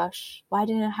gosh, why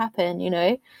didn't it happen?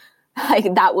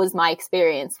 That was my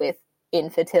experience with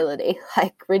infertility,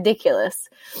 ridiculous.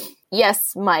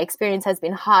 Yes, my experience has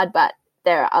been hard, but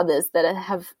there are others that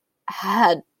have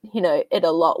had it a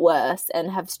lot worse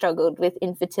and have struggled with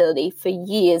infertility for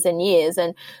years and years,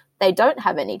 and they don't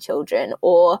have any children,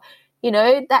 or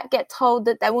that get told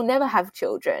that they will never have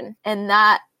children, and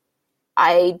that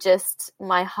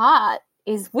my heart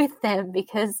is with them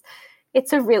because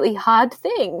it's a really hard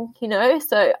thing,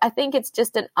 So I think it's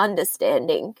just an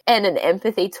understanding and an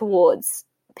empathy towards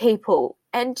people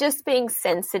and just being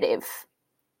sensitive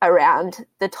around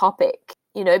the topic,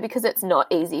 because it's not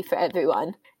easy for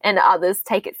everyone and others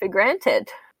take it for granted.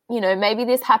 Maybe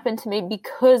this happened to me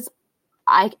because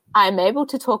I'm able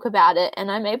to talk about it and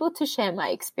I'm able to share my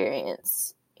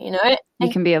experience,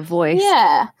 You can be a voice.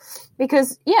 Yeah,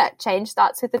 because, change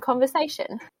starts with the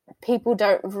conversation. People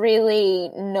don't really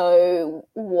know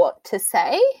what to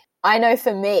say. I know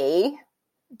for me,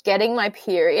 getting my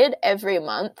period every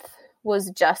month was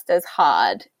just as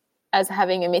hard as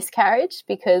having a miscarriage,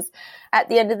 because at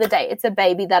the end of the day, it's a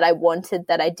baby that I wanted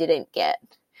that I didn't get.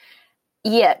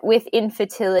 Yet with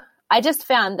infertility, I just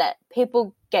found that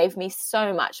people gave me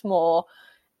so much more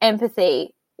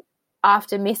empathy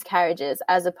after miscarriages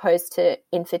as opposed to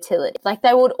infertility. Like,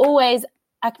 they would always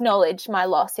acknowledge my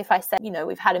loss. If I said,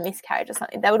 we've had a miscarriage or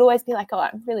something, they would always be like, oh,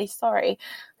 I'm really sorry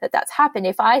that that's happened.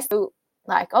 If I said,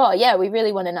 like, oh yeah, we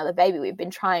really want another baby, we've been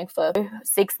trying for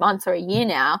 6 months or a year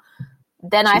now,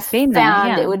 then I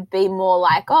found it would be more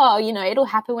like, oh, it'll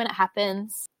happen when it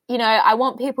happens. I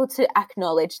want people to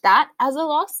acknowledge that as a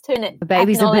loss, to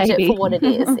acknowledge it for what it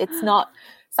is. It's not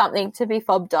something to be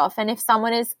fobbed off. And if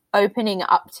someone is opening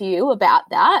up to you about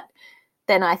that,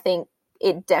 then I think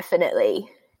it definitely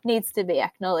needs to be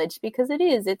acknowledged, because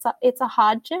it's a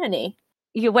hard journey.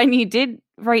 When you did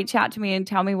reach out to me and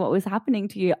tell me what was happening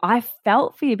to you, I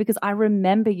felt for you, because I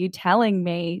remember you telling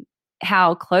me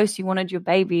how close you wanted your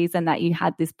babies and that you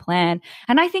had this plan.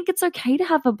 And I think it's okay to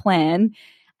have a plan.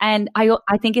 And I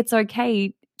think it's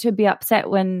okay to be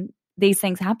upset when these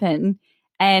things happen.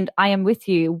 And I am with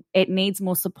you. It needs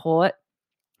more support.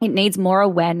 It needs more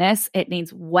awareness. It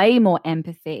needs way more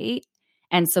empathy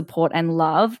and support and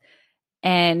love.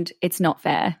 And it's not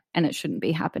fair, and it shouldn't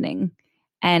be happening.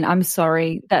 And I'm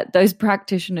sorry that those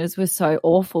practitioners were so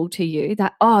awful to you.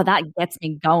 That gets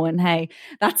me going. Hey,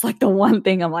 that's like the one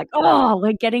thing I'm like, oh,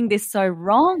 we're getting this so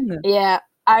wrong. Yeah.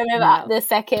 I remember the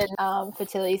second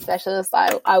fertility specialist,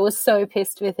 I was so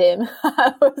pissed with him.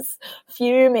 I was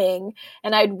fuming,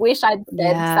 and I wish I'd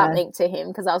said something to him,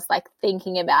 because I was like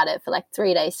thinking about it for like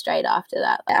 3 days straight after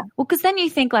that. Yeah. Well, because then you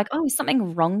think like, oh, is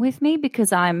something wrong with me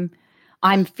because I'm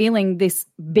feeling this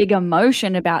big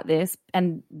emotion about this,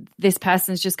 and this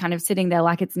person's just kind of sitting there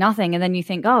like it's nothing. And then you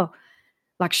think, oh,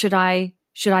 like, should I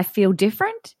feel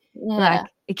different? Yeah. Like,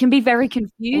 it can be very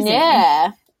confusing.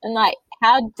 Yeah. And like,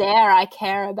 how dare I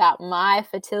care about my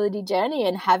fertility journey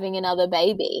and having another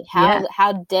baby?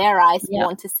 How dare I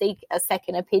want to seek a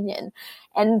second opinion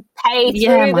and pay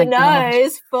through the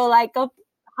nose for like a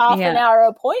half an hour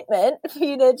appointment for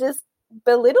you to just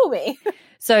belittle me?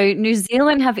 So New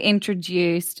Zealand have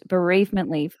introduced bereavement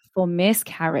leave for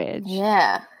miscarriage.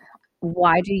 Yeah.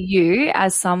 Why do you,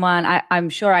 as someone, I'm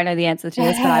sure I know the answer to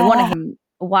this, but I want to,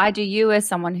 why do you, as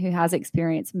someone who has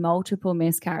experienced multiple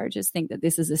miscarriages, think that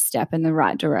this is a step in the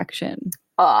right direction?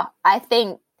 Oh, I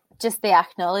think just the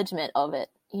acknowledgement of it,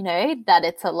 that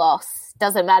it's a loss.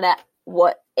 Doesn't matter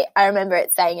I remember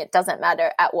it saying it doesn't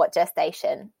matter at what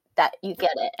gestation that you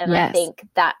get it. And I think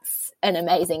that's an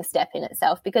amazing step in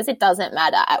itself, because it doesn't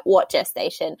matter at what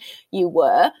gestation you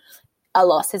were. A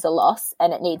loss is a loss,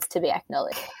 and it needs to be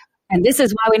acknowledged. And this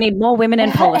is why we need more women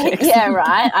in politics. Yeah,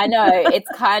 right. I know. It's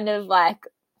kind of like,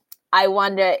 I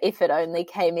wonder if it only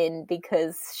came in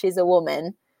because she's a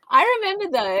woman. I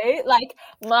remember though, like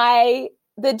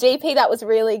the GP that was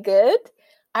really good,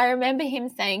 I remember him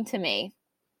saying to me,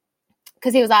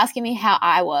 because he was asking me how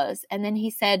I was, and then he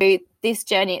said, this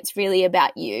journey, it's really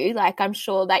about you. Like, I'm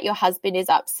sure that your husband is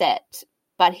upset,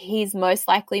 but he's most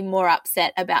likely more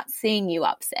upset about seeing you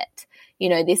upset.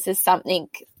 This is something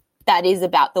that is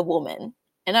about the woman.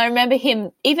 And I remember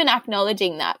him even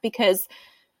acknowledging that, because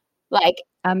like,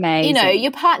 amazing.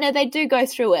 Your partner, they do go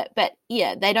through it, but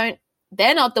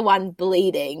they're not the one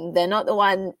bleeding. They're not the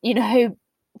one,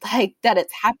 like that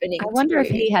it's happening. I wonder if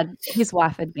his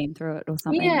wife had been through it or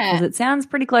something. Yeah. Because it sounds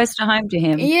pretty close to home to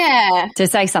him. Yeah. To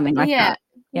say something like that.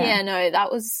 Yeah, no,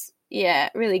 that was,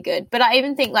 really good. But I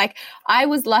even think like I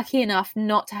was lucky enough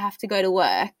not to have to go to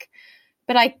work,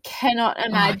 but I cannot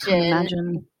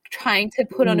imagine trying to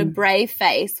put on a brave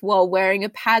face while wearing a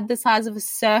pad the size of a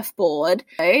surfboard,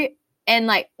 and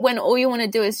like when all you want to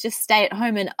do is just stay at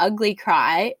home and ugly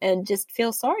cry and just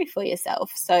feel sorry for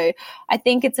yourself. So I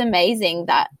think it's amazing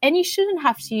that, and you shouldn't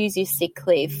have to use your sick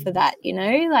leave for that,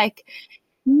 like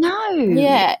No.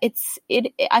 Yeah,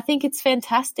 I think it's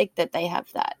fantastic that they have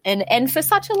that, and for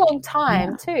such a long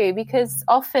time too, because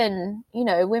often, you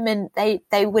know, women they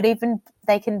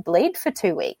can bleed for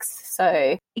 2 weeks.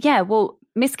 So yeah, well,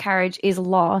 miscarriage is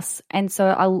loss, and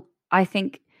so I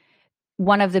think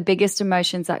one of the biggest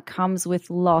emotions that comes with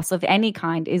loss of any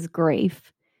kind is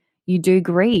grief. You do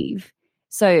grieve.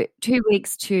 So 2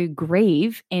 weeks to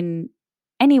grieve in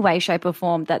any way, shape, or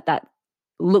form that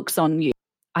looks on you,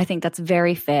 I think that's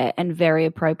very fair and very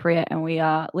appropriate. And we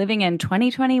are living in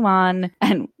 2021,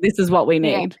 and this is what we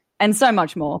need. And so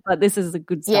much more, but this is a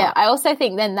good start. Yeah, I also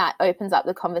think then that opens up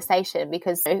the conversation,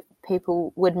 because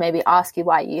people would maybe ask you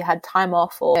why you had time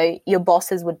off, or your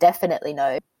bosses would definitely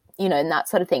know, you know, and that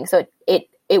sort of thing. So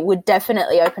it would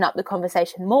definitely open up the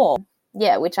conversation more.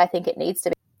 Yeah, which I think it needs to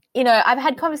be. You know, I've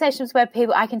had conversations where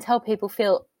I can tell people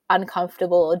feel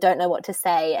uncomfortable or don't know what to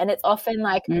say, and it's often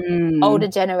like older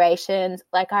generations.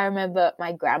 Like, I remember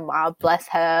my grandma, bless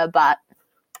her, but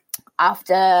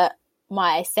after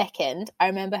my second, I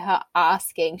remember her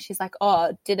asking, she's like,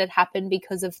 oh, did it happen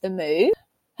because of the move?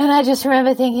 And I just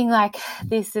remember thinking, like,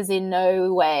 this is in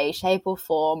no way, shape or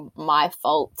form my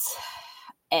fault,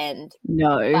 and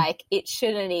no, like, it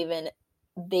shouldn't even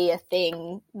be a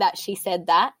thing that she said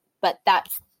that, but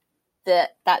that's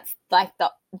like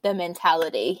the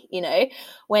mentality, you know,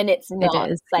 when it's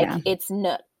not,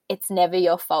 it's never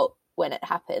your fault when it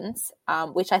happens,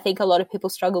 which I think a lot of people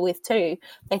struggle with too.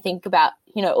 They think about,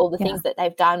 you know, all the things that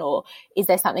they've done, or is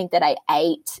there something that I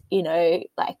ate, you know,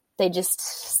 like they just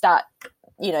start,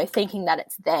 you know, thinking that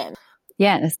it's them.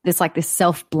 Yeah, there's like this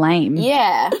self-blame.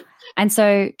 Yeah. And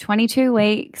so 22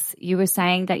 weeks, you were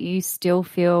saying that you still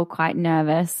feel quite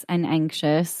nervous and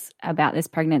anxious about this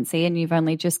pregnancy, and you've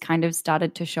only just kind of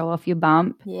started to show off your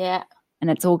bump. Yeah.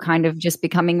 And it's all kind of just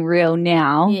becoming real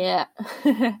now. Yeah.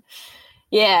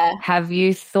 Yeah. Have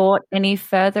you thought any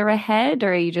further ahead,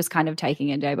 or are you just kind of taking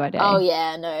it day by day? Oh,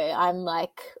 yeah, no, I'm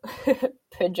like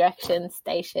projection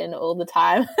station all the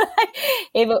time.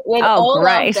 With all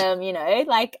of them, you know,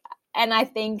 like, and I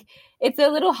think it's a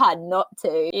little hard not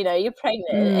to, you know, you're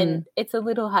pregnant and it's a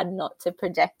little hard not to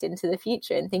project into the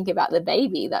future and think about the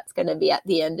baby that's going to be at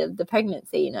the end of the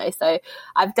pregnancy, you know. So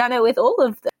I've done it with all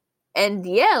of them. And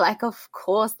yeah, like, of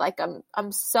course, like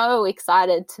I'm so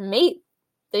excited to meet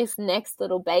this next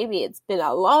little baby. It's been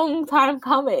a long time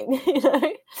coming, you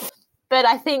know. But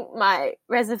I think my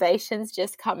reservations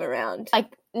just come around.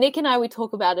 Like, Nick and I, we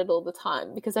talk about it all the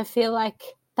time, because I feel like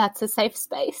that's a safe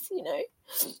space, you know.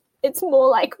 It's more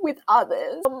like with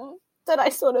others that I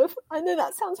know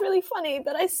that sounds really funny,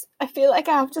 but I feel like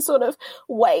I have to sort of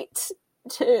wait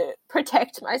to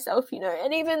protect myself, you know.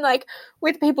 And even like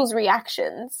with people's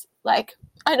reactions, like,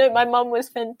 I know my mum was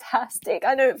fantastic.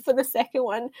 I know for the second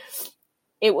one,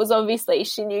 it was obviously,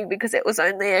 she knew because it was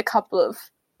only a couple of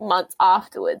months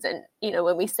afterwards. And, you know,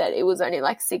 when we said it was only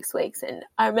like 6 weeks. And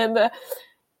I remember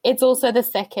it's also the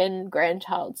second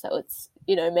grandchild, so it's,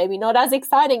 you know, maybe not as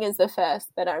exciting as the first,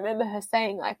 but I remember her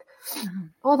saying like,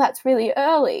 oh, that's really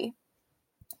early.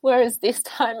 Whereas this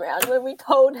time around, when we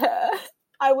told her,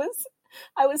 I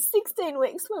was 16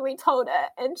 weeks when we told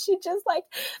her, and she just like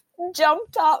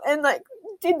jumped up and like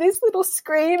did this little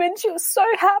scream, and she was so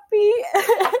happy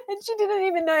and she didn't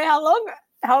even know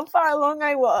how far along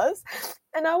I was.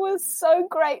 And I was so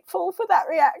grateful for that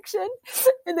reaction.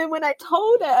 And then when I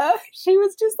told her, she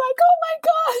was just like, oh my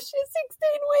gosh, you're 16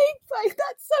 weeks. Like,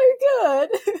 that's so good.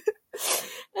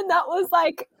 And that was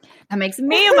like, that makes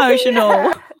me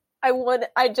emotional.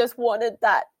 I just wanted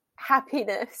that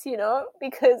happiness, you know,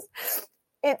 because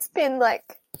it's been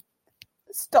like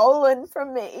stolen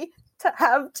from me to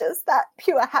have just that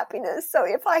pure happiness. So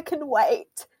if I can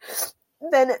wait,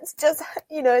 then it's just,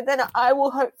 you know, then I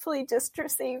will hopefully just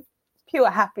receive pure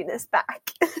happiness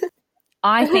back.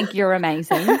 I think you're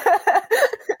amazing.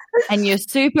 And you're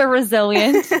super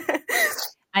resilient.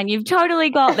 And you've totally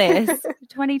got this.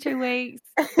 22 weeks.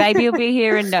 Baby will be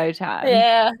here in no time.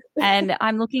 Yeah. And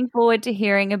I'm looking forward to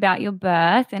hearing about your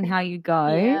birth and how you go.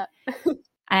 Yeah.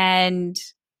 And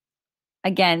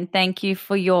again, thank you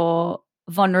for your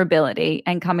vulnerability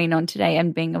and coming on today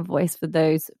and being a voice for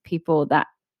those people that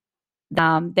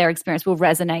their experience will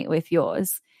resonate with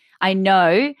yours. I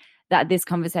know that this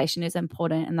conversation is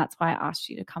important, and that's why I asked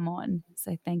you to come on.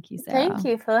 So thank you, Sarah. Thank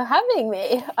you for having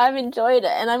me. I've enjoyed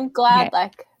it, and I'm glad,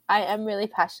 like, I am really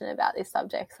passionate about this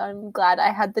subject, so I'm glad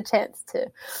I had the chance to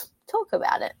talk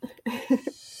about it.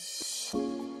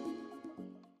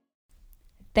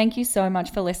 Thank you so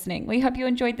much for listening. We hope you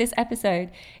enjoyed this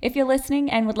episode. If you're listening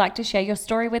and would like to share your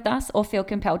story with us or feel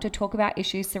compelled to talk about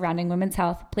issues surrounding women's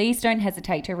health, please don't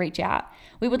hesitate to reach out.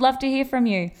 We would love to hear from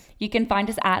you. You can find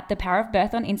us at The Power of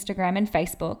Birth on Instagram and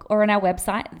Facebook, or on our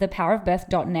website,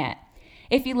 thepowerofbirth.net.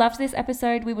 If you loved this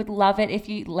episode, we would love it if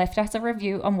you left us a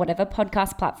review on whatever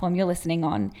podcast platform you're listening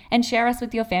on, and share us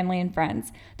with your family and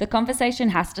friends. The conversation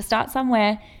has to start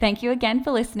somewhere. Thank you again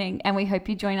for listening, and we hope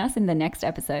you join us in the next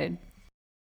episode.